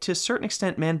I think to a certain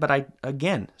extent men, but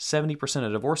 70%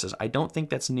 of divorces, I don't think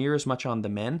that's near as much on the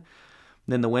men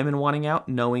than the women wanting out,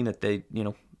 knowing that they,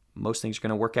 most things are going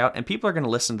to work out. And people are going to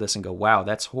listen to this and go, wow,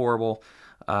 that's horrible.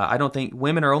 I don't think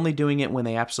women are only doing it when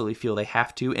they absolutely feel they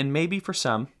have to. And maybe for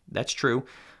some, that's true.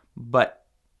 But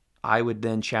I would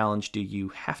then challenge, do you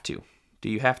have to? Do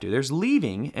you have to? There's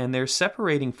leaving and there's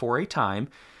separating for a time.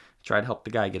 Try to help the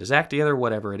guy get his act together,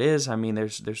 whatever it is. I mean,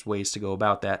 there's ways to go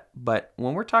about that. But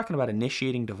when we're talking about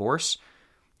initiating divorce,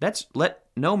 that's let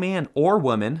no man or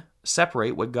woman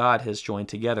separate what God has joined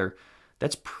together.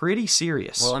 That's pretty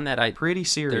serious. Well, and pretty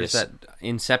serious. There's that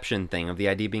inception thing of the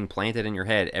idea being planted in your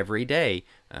head every day.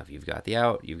 If you've got the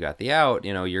out, you've got the out.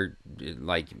 You're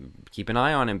like, keep an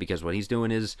eye on him because what he's doing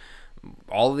is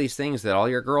all of these things that all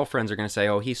your girlfriends are going to say,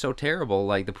 oh, he's so terrible.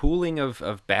 Like the pooling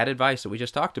of bad advice that we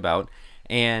just talked about.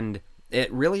 And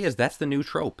it really is, that's the new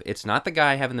trope. It's not the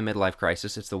guy having the midlife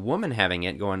crisis. It's the woman having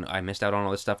it going, I missed out on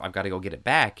all this stuff. I've got to go get it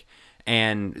back.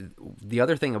 And the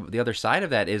other side of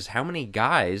that is how many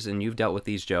guys, and you've dealt with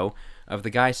these, Joe, of the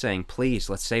guy saying, please,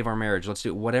 let's save our marriage. Let's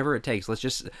do whatever it takes.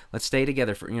 Let's stay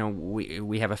together.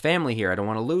 We have a family here. I don't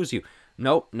want to lose you.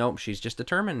 Nope. She's just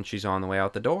determined. She's on the way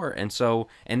out the door. And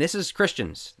this is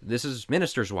Christians. This is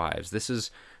ministers' wives. This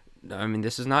is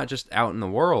not just out in the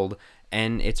world.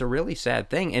 And it's a really sad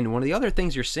thing. And one of the other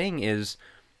things you're seeing is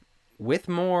with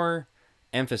more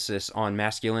emphasis on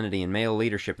masculinity and male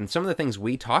leadership and some of the things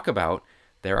we talk about,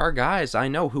 there are guys I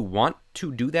know who want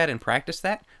to do that and practice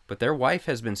that, but their wife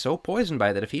has been so poisoned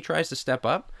by that if he tries to step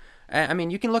up, I mean,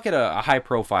 you can look at a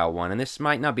high-profile one, and this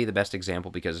might not be the best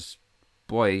example because,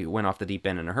 boy, he went off the deep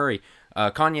end in a hurry.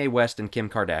 Kanye West and Kim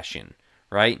Kardashian.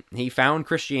 Right? He found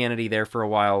Christianity there for a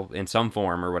while in some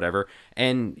form or whatever.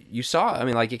 And you saw,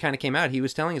 it kind of came out. He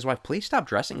was telling his wife, please stop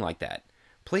dressing like that.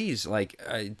 Please,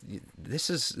 this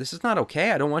is not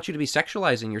okay. I don't want you to be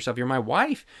sexualizing yourself. You're my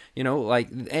wife.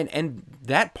 And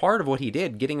that part of what he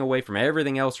did, getting away from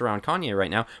everything else around Kanye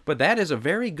right now, but that is a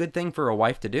very good thing for a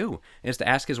wife to do, is to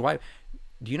ask his wife,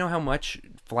 do you know how much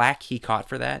flack he caught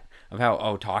for that? Of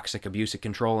how, toxic, abusive,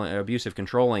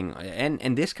 controlling.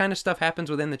 And this kind of stuff happens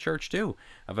within the church too.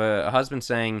 Of a husband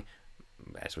saying,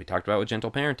 as we talked about with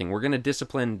gentle parenting, we're going to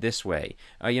discipline this way.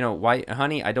 Why,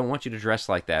 honey, I don't want you to dress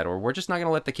like that. Or we're just not going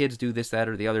to let the kids do this, that,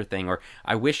 or the other thing. Or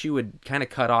I wish you would kind of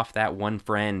cut off that one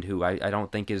friend who I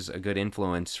don't think is a good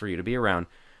influence for you to be around.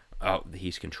 Oh,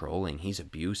 he's controlling, he's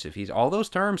abusive, all those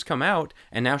terms come out,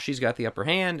 and now she's got the upper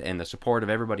hand and the support of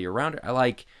everybody around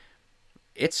her.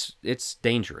 It's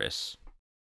dangerous.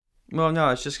 Well, no,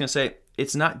 I was just going to say,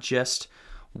 it's not just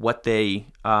what they,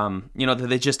 that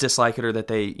they just dislike it or that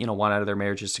they, want out of their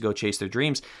marriages to go chase their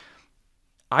dreams.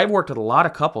 I've worked with a lot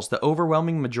of couples, the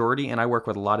overwhelming majority, and I work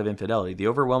with a lot of infidelity. The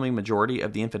overwhelming majority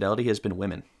of the infidelity has been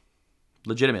women.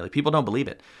 Legitimately. People don't believe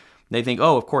it. They think,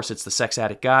 of course, it's the sex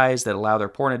addict guys that allow their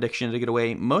porn addiction to get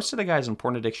away. Most of the guys in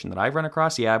porn addiction that I've run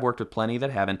across, I've worked with plenty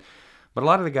that haven't. But a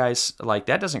lot of the guys,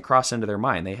 that doesn't cross into their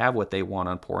mind. They have what they want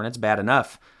on porn. It's bad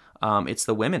enough. It's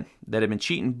the women that have been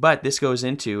cheating. But this goes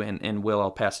into, and Will, I'll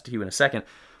pass it to you in a second,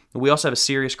 we also have a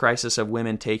serious crisis of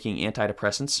women taking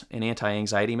antidepressants and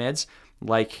anti-anxiety meds.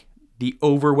 The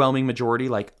overwhelming majority,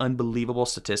 unbelievable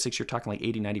statistics. You're talking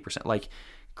 80, 90%.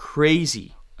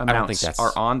 Crazy amounts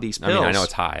are on these pills. I know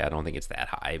it's high. I don't think it's that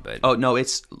high, but oh no,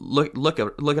 it's look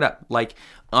it up.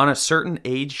 On a certain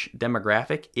age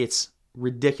demographic, it's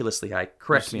ridiculously high.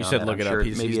 Correct me on that. You said look it up.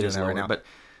 He's doing that right now. But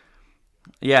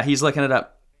yeah, he's looking it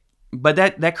up. But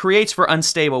that creates for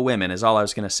unstable women is all I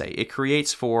was going to say. It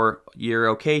creates for you're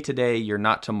okay today, you're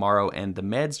not tomorrow, and the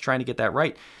meds trying to get that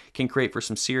right can create for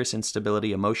some serious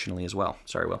instability emotionally as well.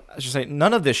 Sorry, Will. I was just saying,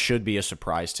 none of this should be a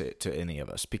surprise to any of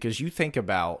us because you think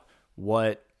about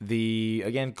what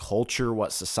culture,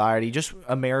 what society, just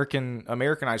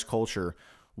Americanized culture,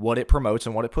 what it promotes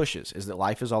and what it pushes is that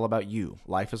life is all about you.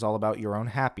 Life is all about your own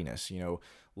happiness.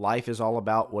 Life is all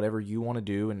about whatever you want to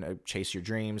do and chase your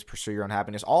dreams, pursue your own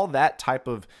happiness. All that type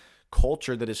of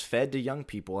culture that is fed to young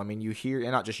people. You hear,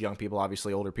 and not just young people,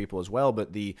 obviously older people as well,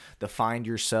 but the find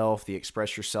yourself, the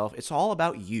express yourself. It's all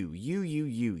about you,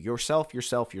 yourself.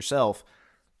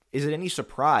 Is it any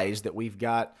surprise that we've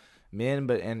got men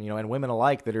and women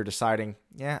alike that are deciding,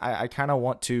 I kind of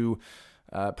want to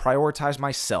prioritize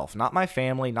myself, not my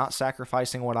family, not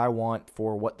sacrificing what I want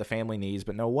for what the family needs,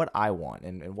 but no, what I want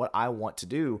and what I want to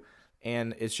do.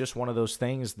 And it's just one of those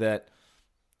things that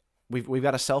we've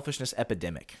got a selfishness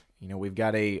epidemic. We've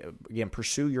got again,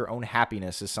 pursue your own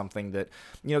happiness is something that,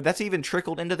 that's even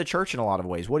trickled into the church in a lot of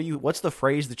ways. What's the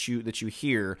phrase that you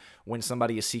hear when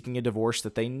somebody is seeking a divorce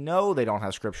that they know they don't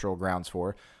have scriptural grounds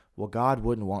for? Well, God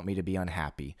wouldn't want me to be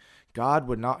unhappy.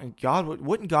 Wouldn't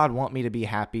God want me to be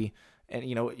happy? And,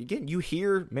 again, you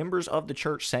hear members of the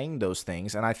church saying those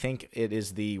things, and I think it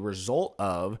is the result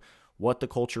of what the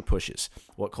culture pushes.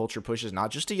 What culture pushes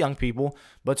not just to young people,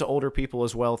 but to older people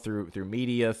as well through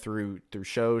media, through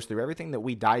shows, through everything that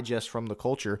we digest from the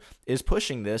culture is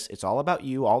pushing this. It's all about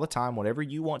you all the time, whatever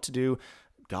you want to do.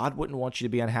 God wouldn't want you to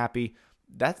be unhappy.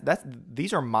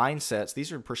 These are mindsets,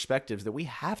 these are perspectives that we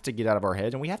have to get out of our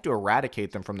heads, and we have to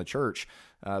eradicate them from the church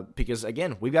because,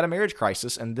 again, we've got a marriage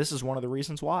crisis, and this is one of the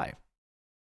reasons why.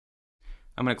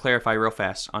 I'm going to clarify real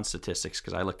fast on statistics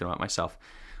because I looked them up myself.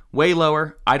 Way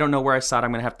lower. I don't know where I saw it.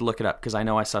 I'm going to have to look it up because I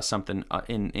know I saw something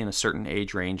in a certain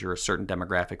age range or a certain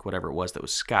demographic, whatever it was, that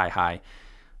was sky high.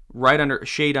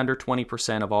 Shade under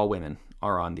 20% of all women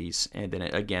are on these. And then,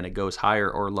 it goes higher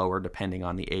or lower depending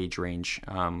on the age range.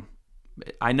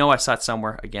 I know I saw it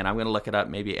somewhere. Again, I'm going to look it up,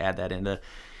 maybe add that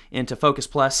into Focus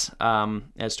Plus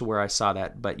as to where I saw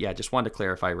that. But yeah, just wanted to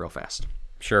clarify real fast.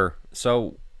 Sure.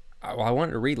 So I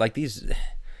wanted to read these...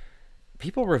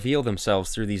 People reveal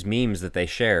themselves through these memes that they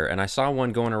share, and I saw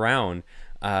one going around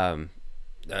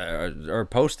or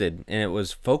posted, and it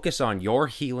was focus on your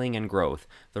healing and growth.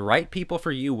 The right people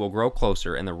for you will grow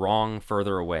closer and the wrong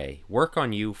further away. Work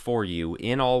on you, for you,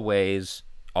 in all ways,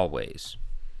 always.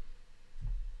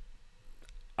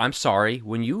 I'm sorry,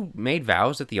 when you made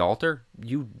vows at the altar,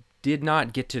 you did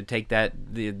not get to take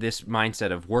this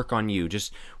mindset of work on you,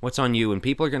 just what's on you, and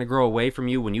people are going to grow away from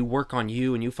you when you work on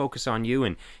you and you focus on you,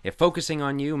 and if focusing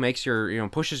on you makes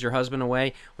pushes your husband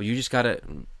away, well, you just gotta,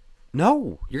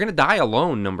 no, you're going to die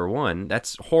alone, number one,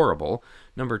 that's horrible.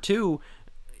 Number two,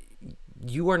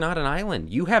 you are not an island.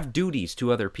 You have duties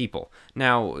to other people.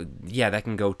 Now, yeah, that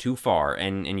can go too far,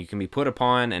 and you can be put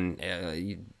upon,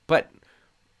 but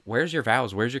where's your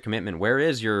vows? Where's your commitment? Where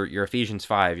is your Ephesians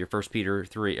 5, your 1 Peter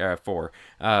 4,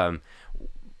 1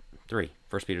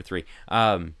 Peter 3?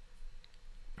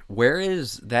 Where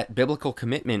is that biblical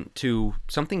commitment to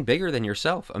something bigger than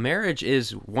yourself? A marriage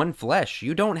is one flesh.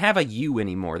 You don't have a you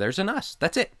anymore. There's an us.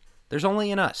 That's it. There's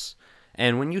only an us.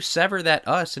 And when you sever that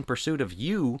us in pursuit of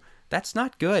you, that's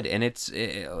not good. And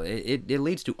it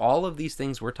leads to all of these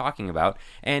things we're talking about.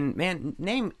 And man,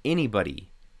 name anybody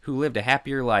who lived a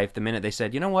happier life the minute they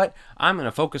said, you know what, I'm going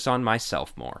to focus on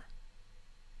myself more.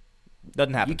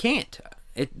 Doesn't happen. You can't.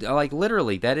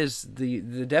 Literally, that is the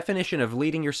definition of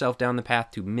leading yourself down the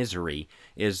path to misery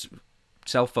is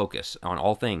self-focus on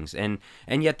all things. And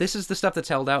yet this is the stuff that's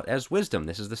held out as wisdom.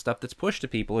 This is the stuff that's pushed to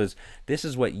people this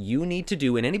is what you need to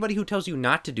do. And anybody who tells you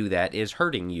not to do that is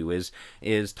hurting you,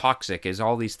 is toxic, is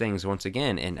all these things once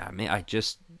again. And I mean,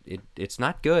 it's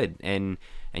not good. And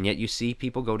yet you see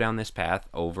people go down this path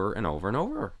over and over and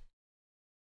over.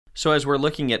 So as we're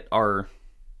looking at our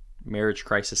marriage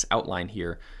crisis outline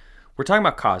here, we're talking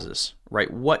about causes,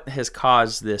 right? What has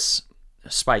caused this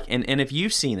spike? And if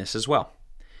you've seen this as well,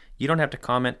 you don't have to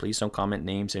comment. Please don't comment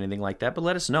names, anything like that. But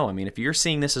let us know. I mean, if you're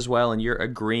seeing this as well and you're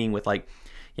agreeing with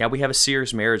yeah, we have a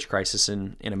serious marriage crisis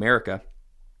in America,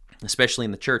 especially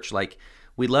in the church,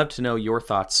 we'd love to know your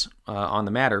thoughts on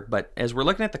the matter. But as we're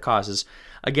looking at the causes,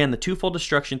 again, the twofold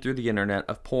destruction through the internet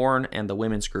of porn and the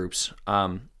women's groups.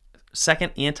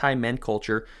 Second, anti-men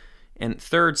culture. And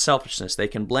third, selfishness. They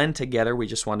can blend together. We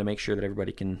just want to make sure that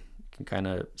everybody can kind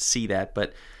of see that.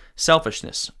 But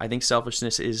selfishness. I think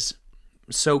selfishness is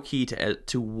so key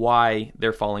to why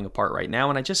they're falling apart right now.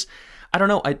 And I don't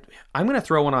know. I'm going to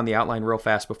throw one on the outline real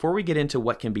fast before we get into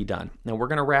what can be done. Now we're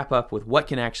going to wrap up with what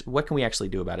can we actually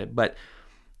do about it. But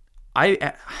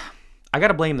I got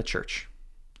to blame the church.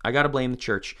 I got to blame the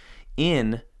church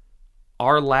in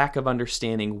our lack of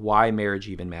understanding why marriage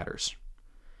even matters.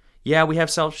 Yeah, we have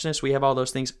selfishness. We have all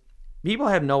those things. People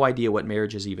have no idea what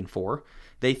marriage is even for.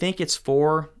 They think it's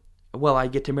for, well, I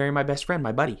get to marry my best friend,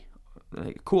 my buddy.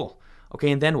 Cool.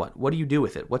 Okay, and then what? What do you do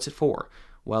with it? What's it for?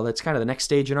 Well, it's kind of the next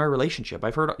stage in our relationship.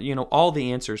 I've heard, all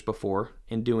the answers before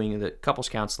in doing the couples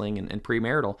counseling and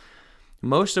premarital,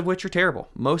 most of which are terrible.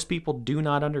 Most people do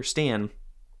not understand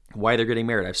why they're getting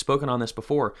married. I've spoken on this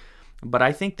before, but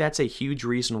I think that's a huge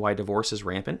reason why divorce is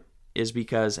rampant, is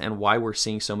because, and why we're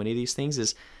seeing so many of these things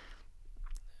is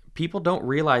people don't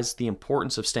realize the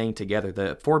importance of staying together.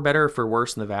 The for better or for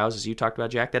worse in the vows, as you talked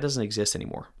about, Jack, that doesn't exist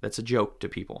anymore. That's a joke to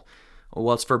people.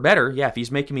 Well, it's for better. Yeah, if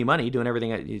he's making me money, doing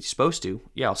everything he's supposed to,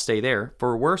 yeah, I'll stay there.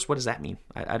 For worse, what does that mean?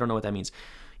 I don't know what that means.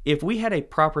 If we had a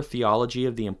proper theology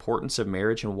of the importance of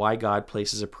marriage and why God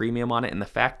places a premium on it, and the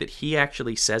fact that he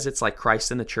actually says it's like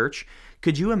Christ and the church,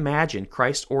 could you imagine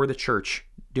Christ or the church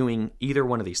doing either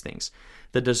one of these things?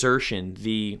 The desertion,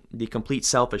 the complete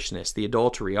selfishness, the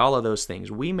adultery, all of those things.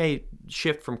 We may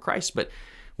shift from Christ, but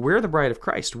we're the bride of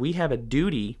Christ. We have a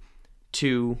duty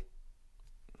to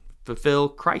fulfill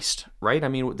Christ, right? I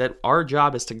mean, that our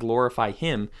job is to glorify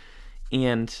him.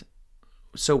 And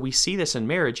so we see this in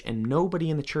marriage, and nobody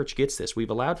in the church gets this. We've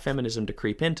allowed feminism to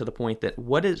creep in to the point that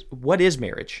what is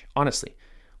marriage? Honestly,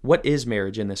 what is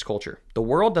marriage in this culture? The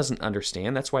world doesn't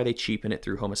understand. That's why they cheapen it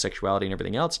through homosexuality and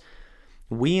everything else.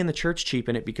 We in the church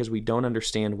cheapen it because we don't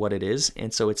understand what it is.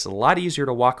 And so it's a lot easier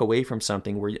to walk away from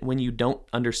something when you don't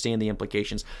understand the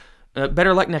implications.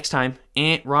 Better luck next time.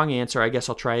 Wrong answer. I guess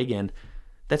I'll try again.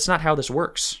 That's not how this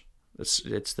works.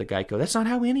 It's the Geico. That's not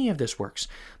how any of this works.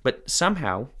 But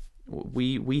somehow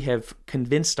we have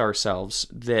convinced ourselves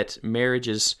that marriage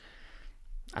is,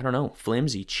 I don't know,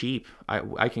 flimsy, cheap.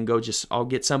 I can go I'll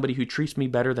get somebody who treats me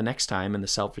better the next time, and the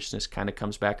selfishness kind of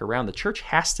comes back around. The church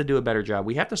has to do a better job.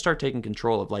 We have to start taking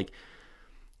control of, like,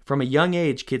 from a young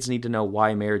age, kids need to know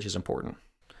why marriage is important.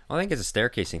 I think it's a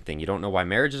staircasing thing. You don't know why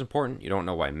marriage is important. You don't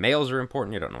know why males are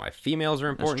important. You don't know why females are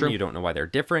important. You don't know why they're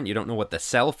different. You don't know what the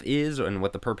self is and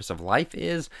what the purpose of life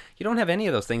is. You don't have any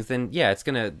of those things, then yeah, it's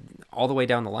going to, all the way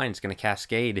down the line, it's going to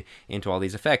cascade into all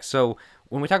these effects. So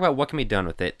when we talk about what can be done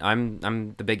with it,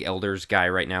 I'm the big elders guy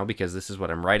right now because this is what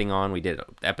I'm writing on. We did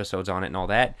episodes on it and all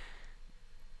that.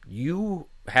 You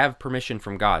have permission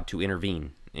from God to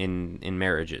intervene in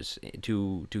marriages,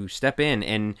 to step in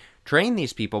and train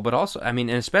these people, but also, I mean,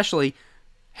 and especially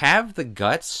have the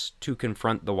guts to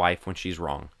confront the wife when she's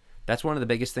wrong. That's one of the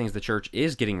biggest things the church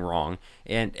is getting wrong.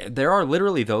 And there are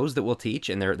literally those that will teach,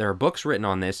 and there are books written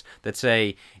on this that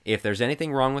say, if there's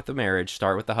anything wrong with the marriage,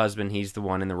 start with the husband, he's the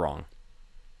one in the wrong.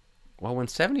 Well, when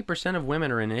 70% of women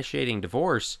are initiating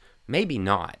divorce, maybe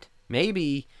not.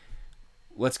 Maybe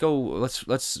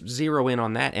let's zero in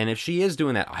on that. And if she is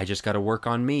doing that, I just got to work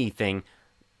on me thing,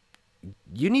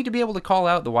 you need to be able to call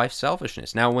out the wife's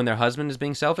selfishness. Now, when their husband is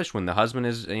being selfish, when the husband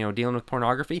is, dealing with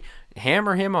pornography,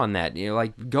 hammer him on that.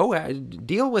 Go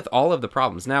deal with all of the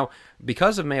problems. Now,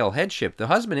 because of male headship, the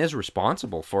husband is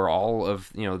responsible for all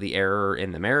of, the error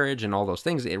in the marriage and all those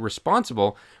things.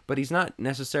 Responsible, but he's not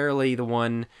necessarily the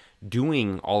one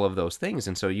doing all of those things.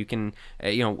 And so you can,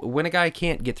 when a guy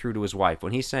can't get through to his wife,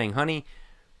 when he's saying, honey,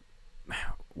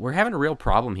 we're having a real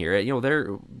problem here.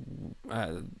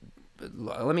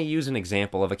 Let me use an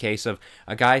example of a case of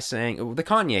a guy saying, the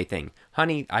Kanye thing,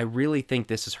 honey, I really think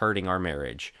this is hurting our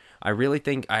marriage. I really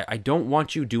think, I don't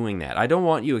want you doing that. I don't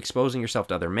want you exposing yourself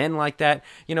to other men like that.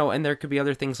 And there could be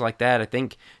other things like that. I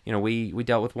think, we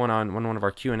dealt with one on one of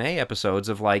our Q&A episodes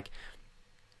of like,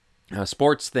 a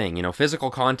sports thing, physical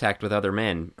contact with other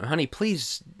men. Honey,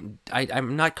 please,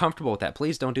 I'm not comfortable with that.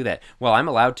 Please don't do that. Well, I'm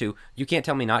allowed to. You can't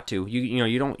tell me not to.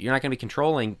 You're not going to be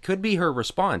controlling. Could be her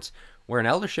response, where an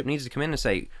eldership needs to come in and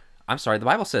say, I'm sorry, the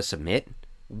Bible says submit.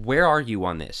 Where are you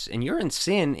on this? And you're in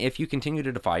sin if you continue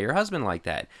to defy your husband like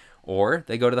that. Or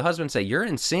they go to the husband and say, you're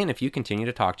in sin if you continue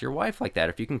to talk to your wife like that,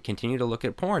 if you can continue to look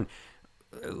at porn.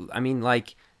 I mean,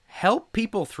 help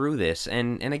people through this.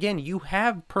 And again, you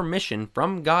have permission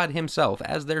from God himself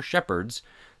as their shepherds.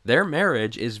 Their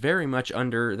marriage is very much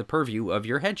under the purview of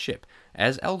your headship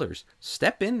as elders.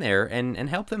 Step in there and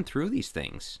help them through these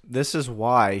things. This is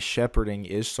why shepherding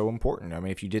is so important. I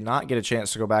mean, if you did not get a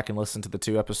chance to go back and listen to the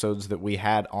 2 episodes that we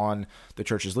had on the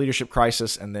church's leadership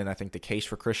crisis, and then I think the case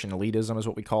for Christian elitism is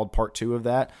what we called part 2 of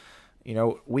that.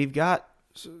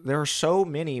 There are so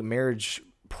many marriage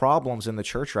problems in the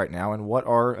church right now, and what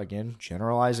are, again,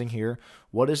 generalizing here,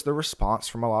 what is the response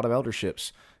from a lot of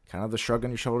elderships? Kind of the shrug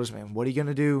on your shoulders, man, what are you going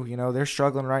to do? They're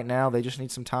struggling right now. They just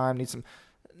need some time,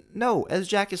 No, as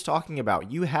Jack is talking about,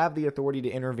 you have the authority to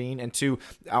intervene. And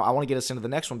I want to get us into the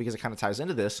next one because it kind of ties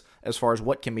into this as far as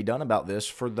what can be done about this.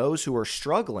 For those who are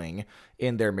struggling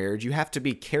in their marriage, you have to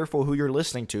be careful who you're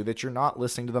listening to, that you're not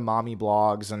listening to the mommy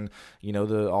blogs and,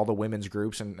 all the women's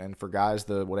groups. And for guys,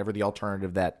 whatever the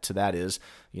alternative to that is,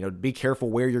 be careful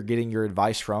where you're getting your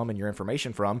advice from and your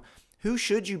information from. Who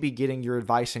should you be getting your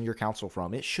advice and your counsel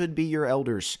from? It should be your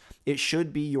elders. It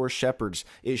should be your shepherds.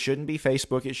 It shouldn't be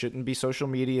Facebook. It shouldn't be social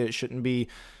media. It shouldn't be,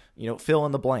 fill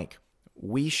in the blank.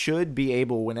 We should be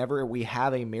able, whenever we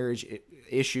have a marriage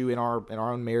issue in our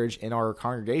own marriage, in our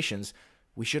congregations,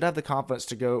 we should have the confidence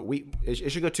to go.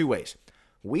 It should go 2 ways.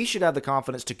 We should have the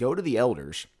confidence to go to the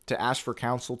elders, to ask for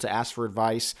counsel, to ask for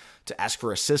advice, to ask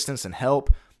for assistance and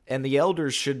help. And the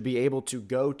elders should be able to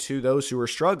go to those who are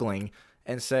struggling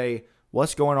and say,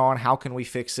 what's going on? How can we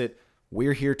fix it?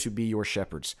 We're here to be your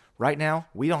shepherds. Right now,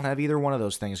 we don't have either one of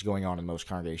those things going on in most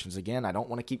congregations. Again, I don't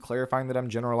want to keep clarifying that I'm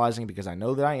generalizing because I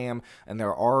know that I am, and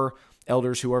there are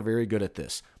elders who are very good at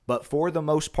this. But for the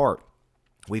most part,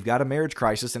 we've got a marriage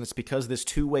crisis, and it's because this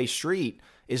two-way street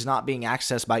is not being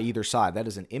accessed by either side. That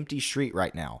is an empty street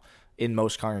right now in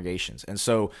most congregations. And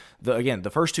so,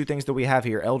 the first two things that we have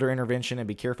here, elder intervention and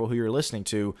be careful who you're listening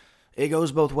to, it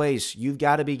goes both ways. You've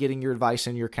got to be getting your advice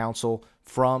and your counsel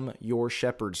from your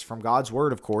shepherds, from God's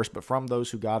word, of course, but from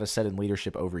those who God has set in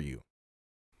leadership over you.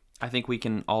 I think we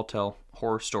can all tell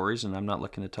horror stories, and I'm not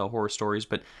looking to tell horror stories,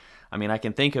 but I mean, I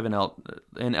can think of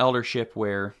an eldership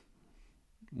where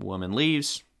a woman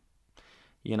leaves,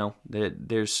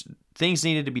 there's things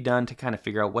needed to be done to kind of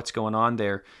figure out what's going on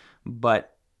there,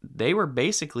 but they were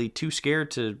basically too scared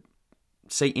to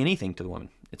say anything to the woman.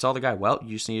 It's all the guy, well,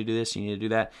 you just need to do this, you need to do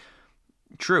that.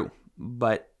 True,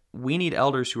 but we need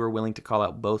elders who are willing to call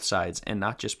out both sides and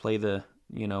not just play the,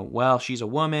 well, she's a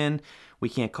woman, we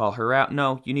can't call her out.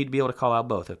 No, you need to be able to call out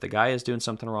both. If the guy is doing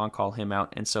something wrong, call him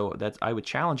out. And so I would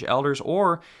challenge elders,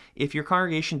 or if your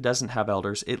congregation doesn't have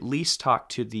elders, at least talk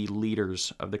to the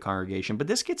leaders of the congregation. But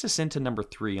this gets us into number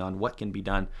 3 on what can be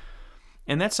done.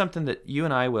 And that's something that you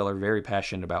and I, Will, are very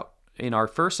passionate about. In our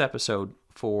first episode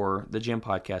for the Gym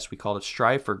podcast, we called it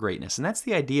Strive for Greatness. And that's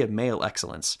the idea of male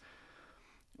excellence.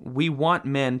 We want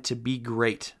men to be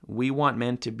great. We want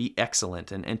men to be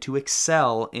excellent and to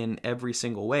excel in every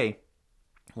single way.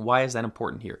 Why is that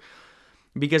important here?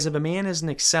 Because if a man isn't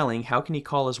excelling, how can he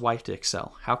call his wife to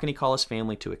excel? How can he call his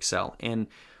family to excel? And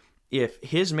if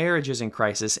his marriage is in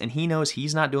crisis and he knows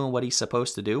he's not doing what he's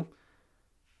supposed to do,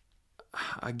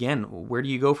 again, where do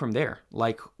you go from there?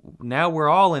 Like, now we're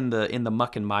all in the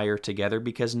muck and mire together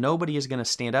because nobody is going to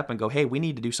stand up and go, hey, we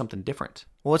need to do something different.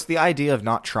 Well, it's the idea of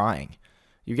not trying.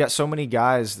 You've got so many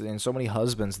guys and so many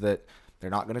husbands that they're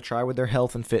not going to try with their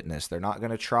health and fitness. They're not going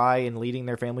to try in leading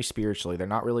their family spiritually. They're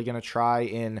not really going to try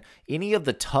in any of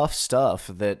the tough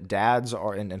stuff that dads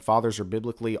are and fathers are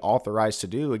biblically authorized to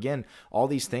do. Again, all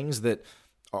these things that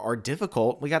are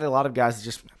difficult. We got a lot of guys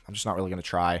that I'm just not really going to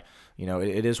try.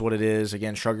 It is what it is.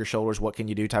 Again, shrug your shoulders. What can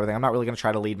you do type of thing. I'm not really going to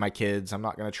try to lead my kids. I'm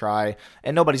not going to try.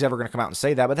 And nobody's ever going to come out and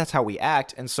say that, but that's how we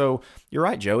act. And so you're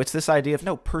right, Joe. It's this idea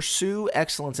of, pursue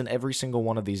excellence in every single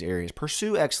one of these areas.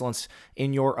 Pursue excellence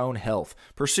in your own health.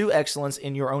 Pursue excellence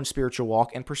in your own spiritual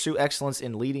walk, and pursue excellence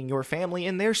in leading your family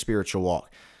in their spiritual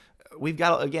walk. We've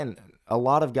got, again, a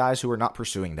lot of guys who are not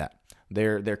pursuing that.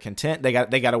 They're content. They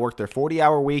got to work their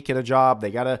 40-hour week at a job.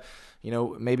 They got to,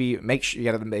 maybe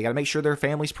they got to make sure their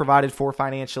family's provided for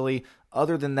financially.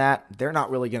 Other than that, they're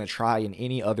not really going to try in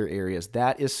any other areas.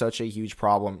 That is such a huge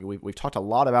problem. We've talked a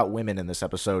lot about women in this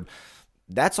episode.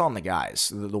 That's on the guys,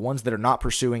 the ones that are not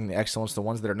pursuing the excellence, the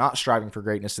ones that are not striving for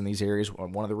greatness in these areas.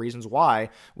 One of the reasons why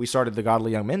we started the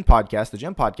Godly Young Men podcast, the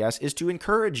Gym podcast, is to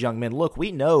encourage young men. Look,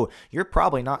 we know you're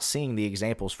probably not seeing the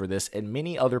examples for this in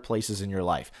many other places in your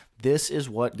life. This is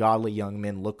what godly young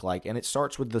men look like, and it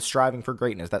starts with the striving for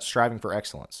greatness, that's striving for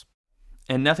excellence.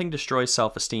 And nothing destroys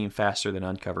self-esteem faster than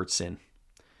uncovered sin,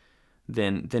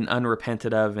 than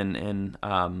unrepented of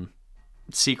and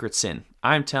secret sin.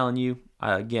 I'm telling you,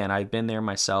 again, I've been there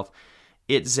myself.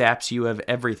 It zaps you of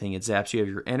everything. It zaps you of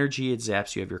your energy. It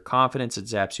zaps you of your confidence. It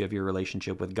zaps you of your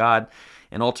relationship with God.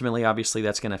 And ultimately, obviously,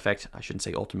 that's going to affect, I shouldn't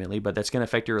say ultimately, but that's going to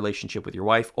affect your relationship with your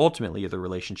wife. Ultimately, the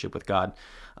relationship with God.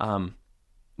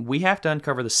 We have to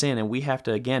uncover the sin, and we have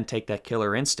to, again, take that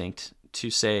killer instinct to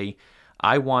say,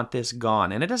 I want this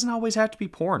gone. And it doesn't always have to be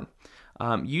porn.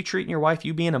 You treating your wife,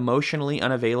 you being emotionally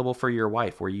unavailable for your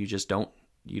wife, where you just don't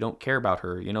care about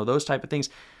her, those type of things.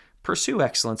 Pursue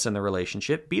excellence in the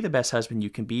relationship. Be the best husband you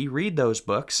can be. Read those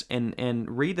books and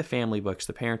read the family books,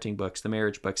 the parenting books, the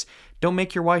marriage books. Don't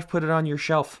make your wife put it on your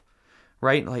shelf,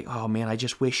 right? Like, oh man, I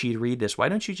just wish she'd read this. Why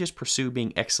don't you just pursue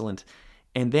being excellent?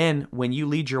 And then when you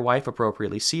lead your wife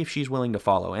appropriately, see if she's willing to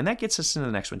follow. And that gets us into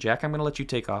the next one. Jack, I'm going to let you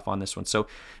take off on this one. So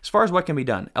as far as what can be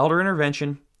done, elder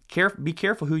intervention, be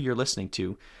careful who you're listening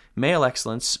to, male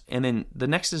excellence, and then the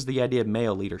next is the idea of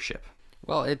male leadership.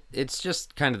 Well, it's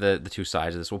just kind of the two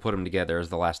sides of this. We'll put them together as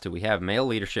the last two we have. Male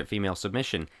leadership, female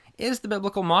submission is the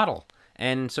biblical model.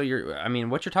 And so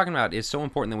what you're talking about is so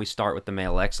important that we start with the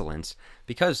male excellence,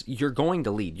 because you're going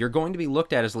to lead. You're going to be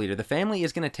looked at as leader. The family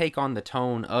is going to take on the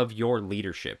tone of your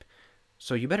leadership.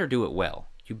 So you better do it well.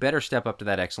 You better step up to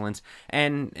that excellence.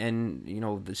 And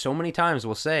so many times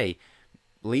we'll say,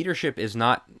 leadership is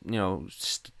not,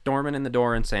 storming in the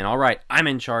door and saying, all right, I'm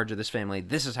in charge of this family.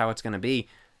 This is how it's going to be.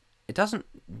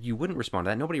 You wouldn't respond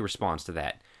to that. Nobody responds to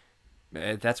that.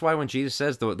 That's why when Jesus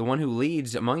says the one who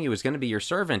leads among you is going to be your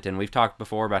servant, and we've talked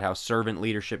before about how servant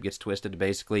leadership gets twisted to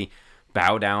basically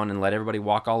bow down and let everybody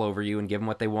walk all over you and give them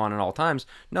what they want at all times.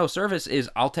 No, service is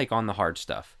I'll take on the hard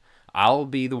stuff. I'll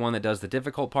be the one that does the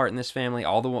difficult part in this family.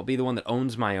 I'll be the one that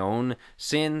owns my own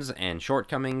sins and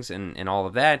shortcomings and all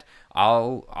of that.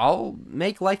 I'll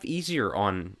make life easier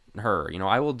on her.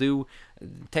 I will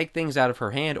take things out of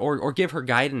her hand or give her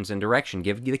guidance and direction.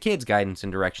 Give the kids guidance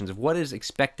and directions of what is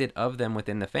expected of them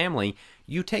within the family.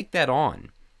 You take that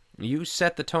on. You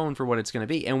set the tone for what it's going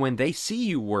to be. And when they see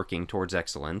you working towards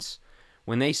excellence,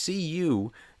 when they see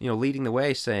you, leading the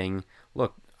way, saying,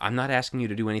 look, I'm not asking you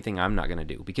to do anything I'm not going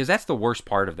to do. Because that's the worst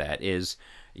part of that is,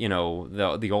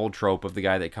 the old trope of the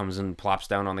guy that comes and plops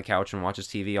down on the couch and watches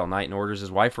TV all night and orders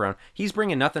his wife around. He's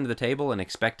bringing nothing to the table and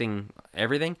expecting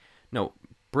everything. No,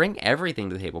 bring everything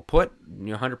to the table. Put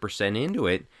 100% into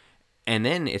it. And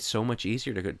then it's so much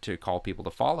easier to call people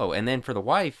to follow. And then for the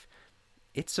wife,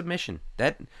 it's submission.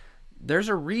 There's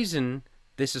a reason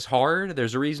this is hard.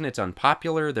 There's a reason it's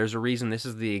unpopular. There's a reason this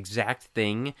is the exact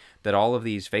thing that all of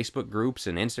these Facebook groups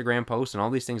and Instagram posts and all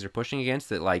these things are pushing against,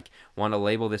 that want to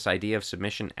label this idea of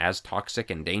submission as toxic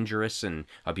and dangerous and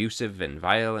abusive and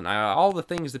violent, all the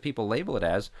things that people label it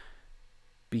as,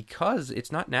 because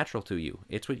it's not natural to you.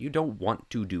 It's what you don't want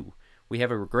to do. We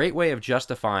have a great way of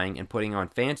justifying and putting on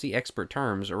fancy expert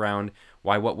terms around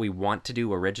why what we want to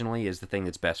do originally is the thing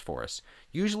that's best for us.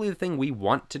 Usually the thing we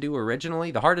want to do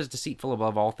originally, the heart is deceitful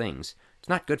above all things. It's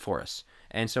not good for us.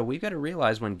 And so we've got to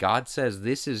realize when God says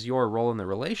this is your role in the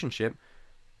relationship,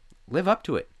 live up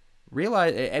to it.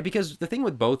 Realize, because the thing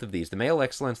with both of these, the male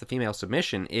excellence, the female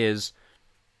submission, is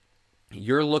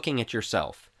you're looking at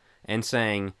yourself and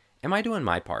saying, am I doing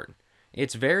my part?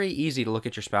 It's very easy to look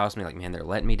at your spouse and be like, man, they're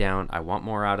letting me down. I want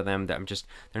more out of them. They're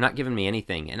not giving me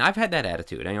anything. And I've had that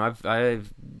attitude.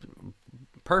 I've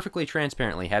perfectly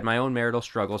transparently had my own marital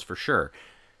struggles for sure.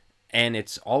 And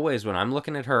it's always when I'm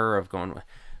looking at her of going,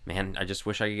 man, I just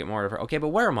wish I could get more of her. Okay, but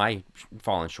where am I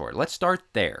falling short? Let's start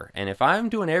there. And if I'm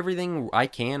doing everything I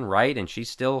can right and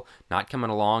she's still not coming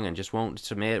along and just won't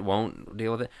submit, won't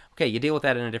deal with it, okay, you deal with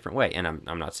that in a different way. And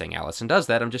I'm not saying Allison does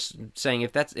that. I'm just saying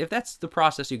if that's the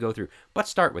process you go through, but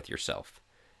start with yourself,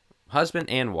 husband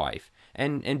and wife,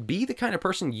 and be the kind of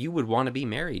person you would want to be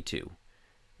married to.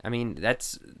 I mean,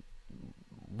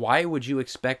 why would you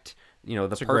expect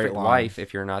the perfect wife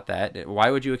if you're not that? Why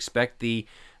would you expect the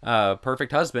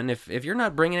perfect husband if you're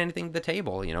not bringing anything to the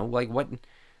table? What?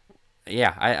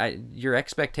 Yeah, your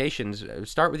expectations,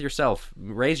 start with yourself.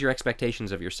 Raise your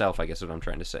expectations of yourself, I guess is what I'm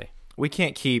trying to say. We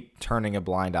can't keep turning a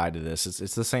blind eye to this.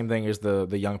 It's the same thing as the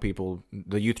young people,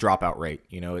 the youth dropout rate.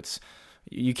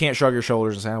 You can't shrug your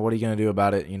shoulders and say, what are you going to do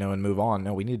about it, and move on.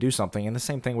 No, we need to do something. And the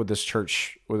same thing with this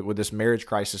church, with this marriage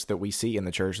crisis that we see in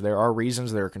the church. There are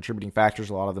reasons, there are contributing factors,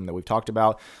 a lot of them that we've talked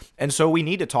about. And so we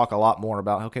need to talk a lot more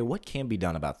about, okay, what can be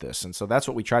done about this? And so that's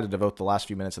what we try to devote the last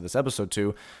few minutes of this episode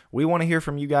to. We want to hear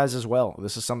from you guys as well.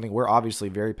 This is something we're obviously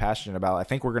very passionate about. I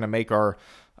think we're going to make our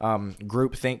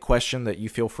group think question that you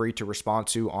feel free to respond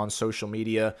to on social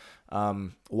media.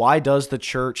 Why does the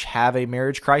church have a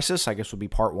marriage crisis? I guess would be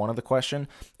part one of the question.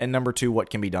 And number two, what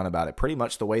can be done about it? Pretty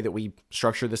much the way that we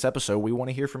structure this episode, we want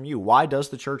to hear from you. Why does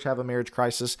the church have a marriage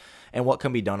crisis and what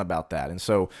can be done about that? And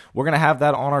so we're going to have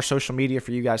that on our social media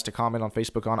for you guys to comment on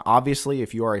Facebook on. Obviously,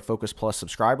 if you are a Focus Plus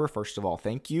subscriber, first of all,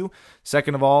 thank you.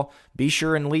 Second of all, be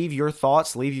sure and leave your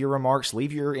thoughts, leave your remarks,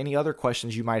 leave any other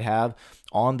questions you might have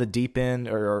on the deep end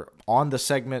or on the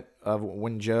segment of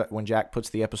when Jack puts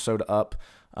the episode up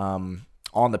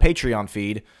on the Patreon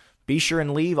feed. Be sure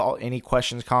and leave any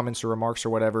questions, comments, or remarks or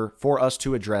whatever for us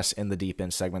to address in the deep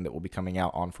end segment that will be coming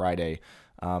out on Friday.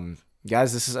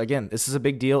 Guys, this is a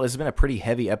big deal. It's been a pretty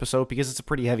heavy episode because it's a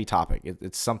pretty heavy topic.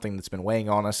 It's something that's been weighing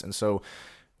on us, and so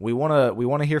we want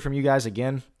to hear from you guys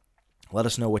again. Let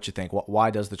us know what you think.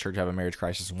 Why does the church have a marriage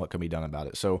crisis and what can be done about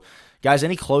it? So, guys,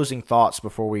 any closing thoughts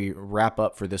before we wrap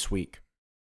up for this week?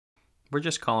 We're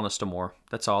just calling us to more.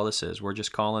 That's all this is. We're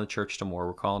just calling the church to more.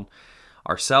 We're calling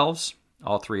ourselves,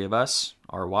 all three of us,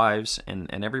 our wives, and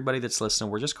everybody that's listening.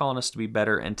 We're just calling us to be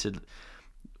better and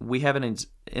we have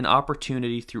an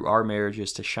opportunity through our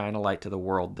marriages to shine a light to the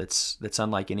world that's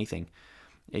unlike anything.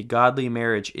 A godly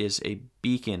marriage is a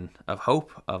beacon of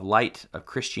hope, of light, of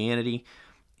Christianity.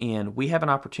 And we have an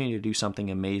opportunity to do something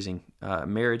amazing.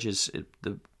 Marriage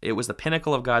it was the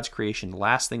pinnacle of God's creation, the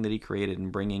last thing that He created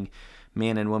in bringing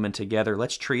man and woman together.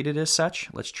 Let's treat it as such.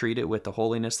 Let's treat it with the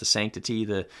holiness, the sanctity,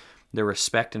 the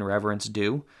respect and reverence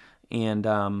due. And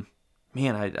man,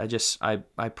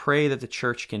 I pray that the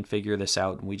church can figure this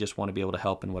out, and we just want to be able to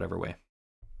help in whatever way.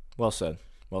 Well said.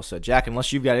 Well said, Jack.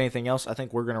 Unless you've got anything else, I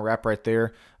think we're going to wrap right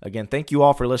there. Again, thank you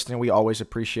all for listening. We always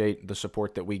appreciate the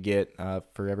support that we get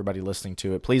for everybody listening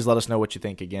to it. Please let us know what you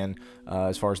think again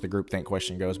as far as the groupthink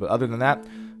question goes. But other than that,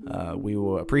 we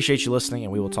will appreciate you listening,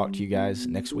 and we will talk to you guys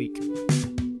next week.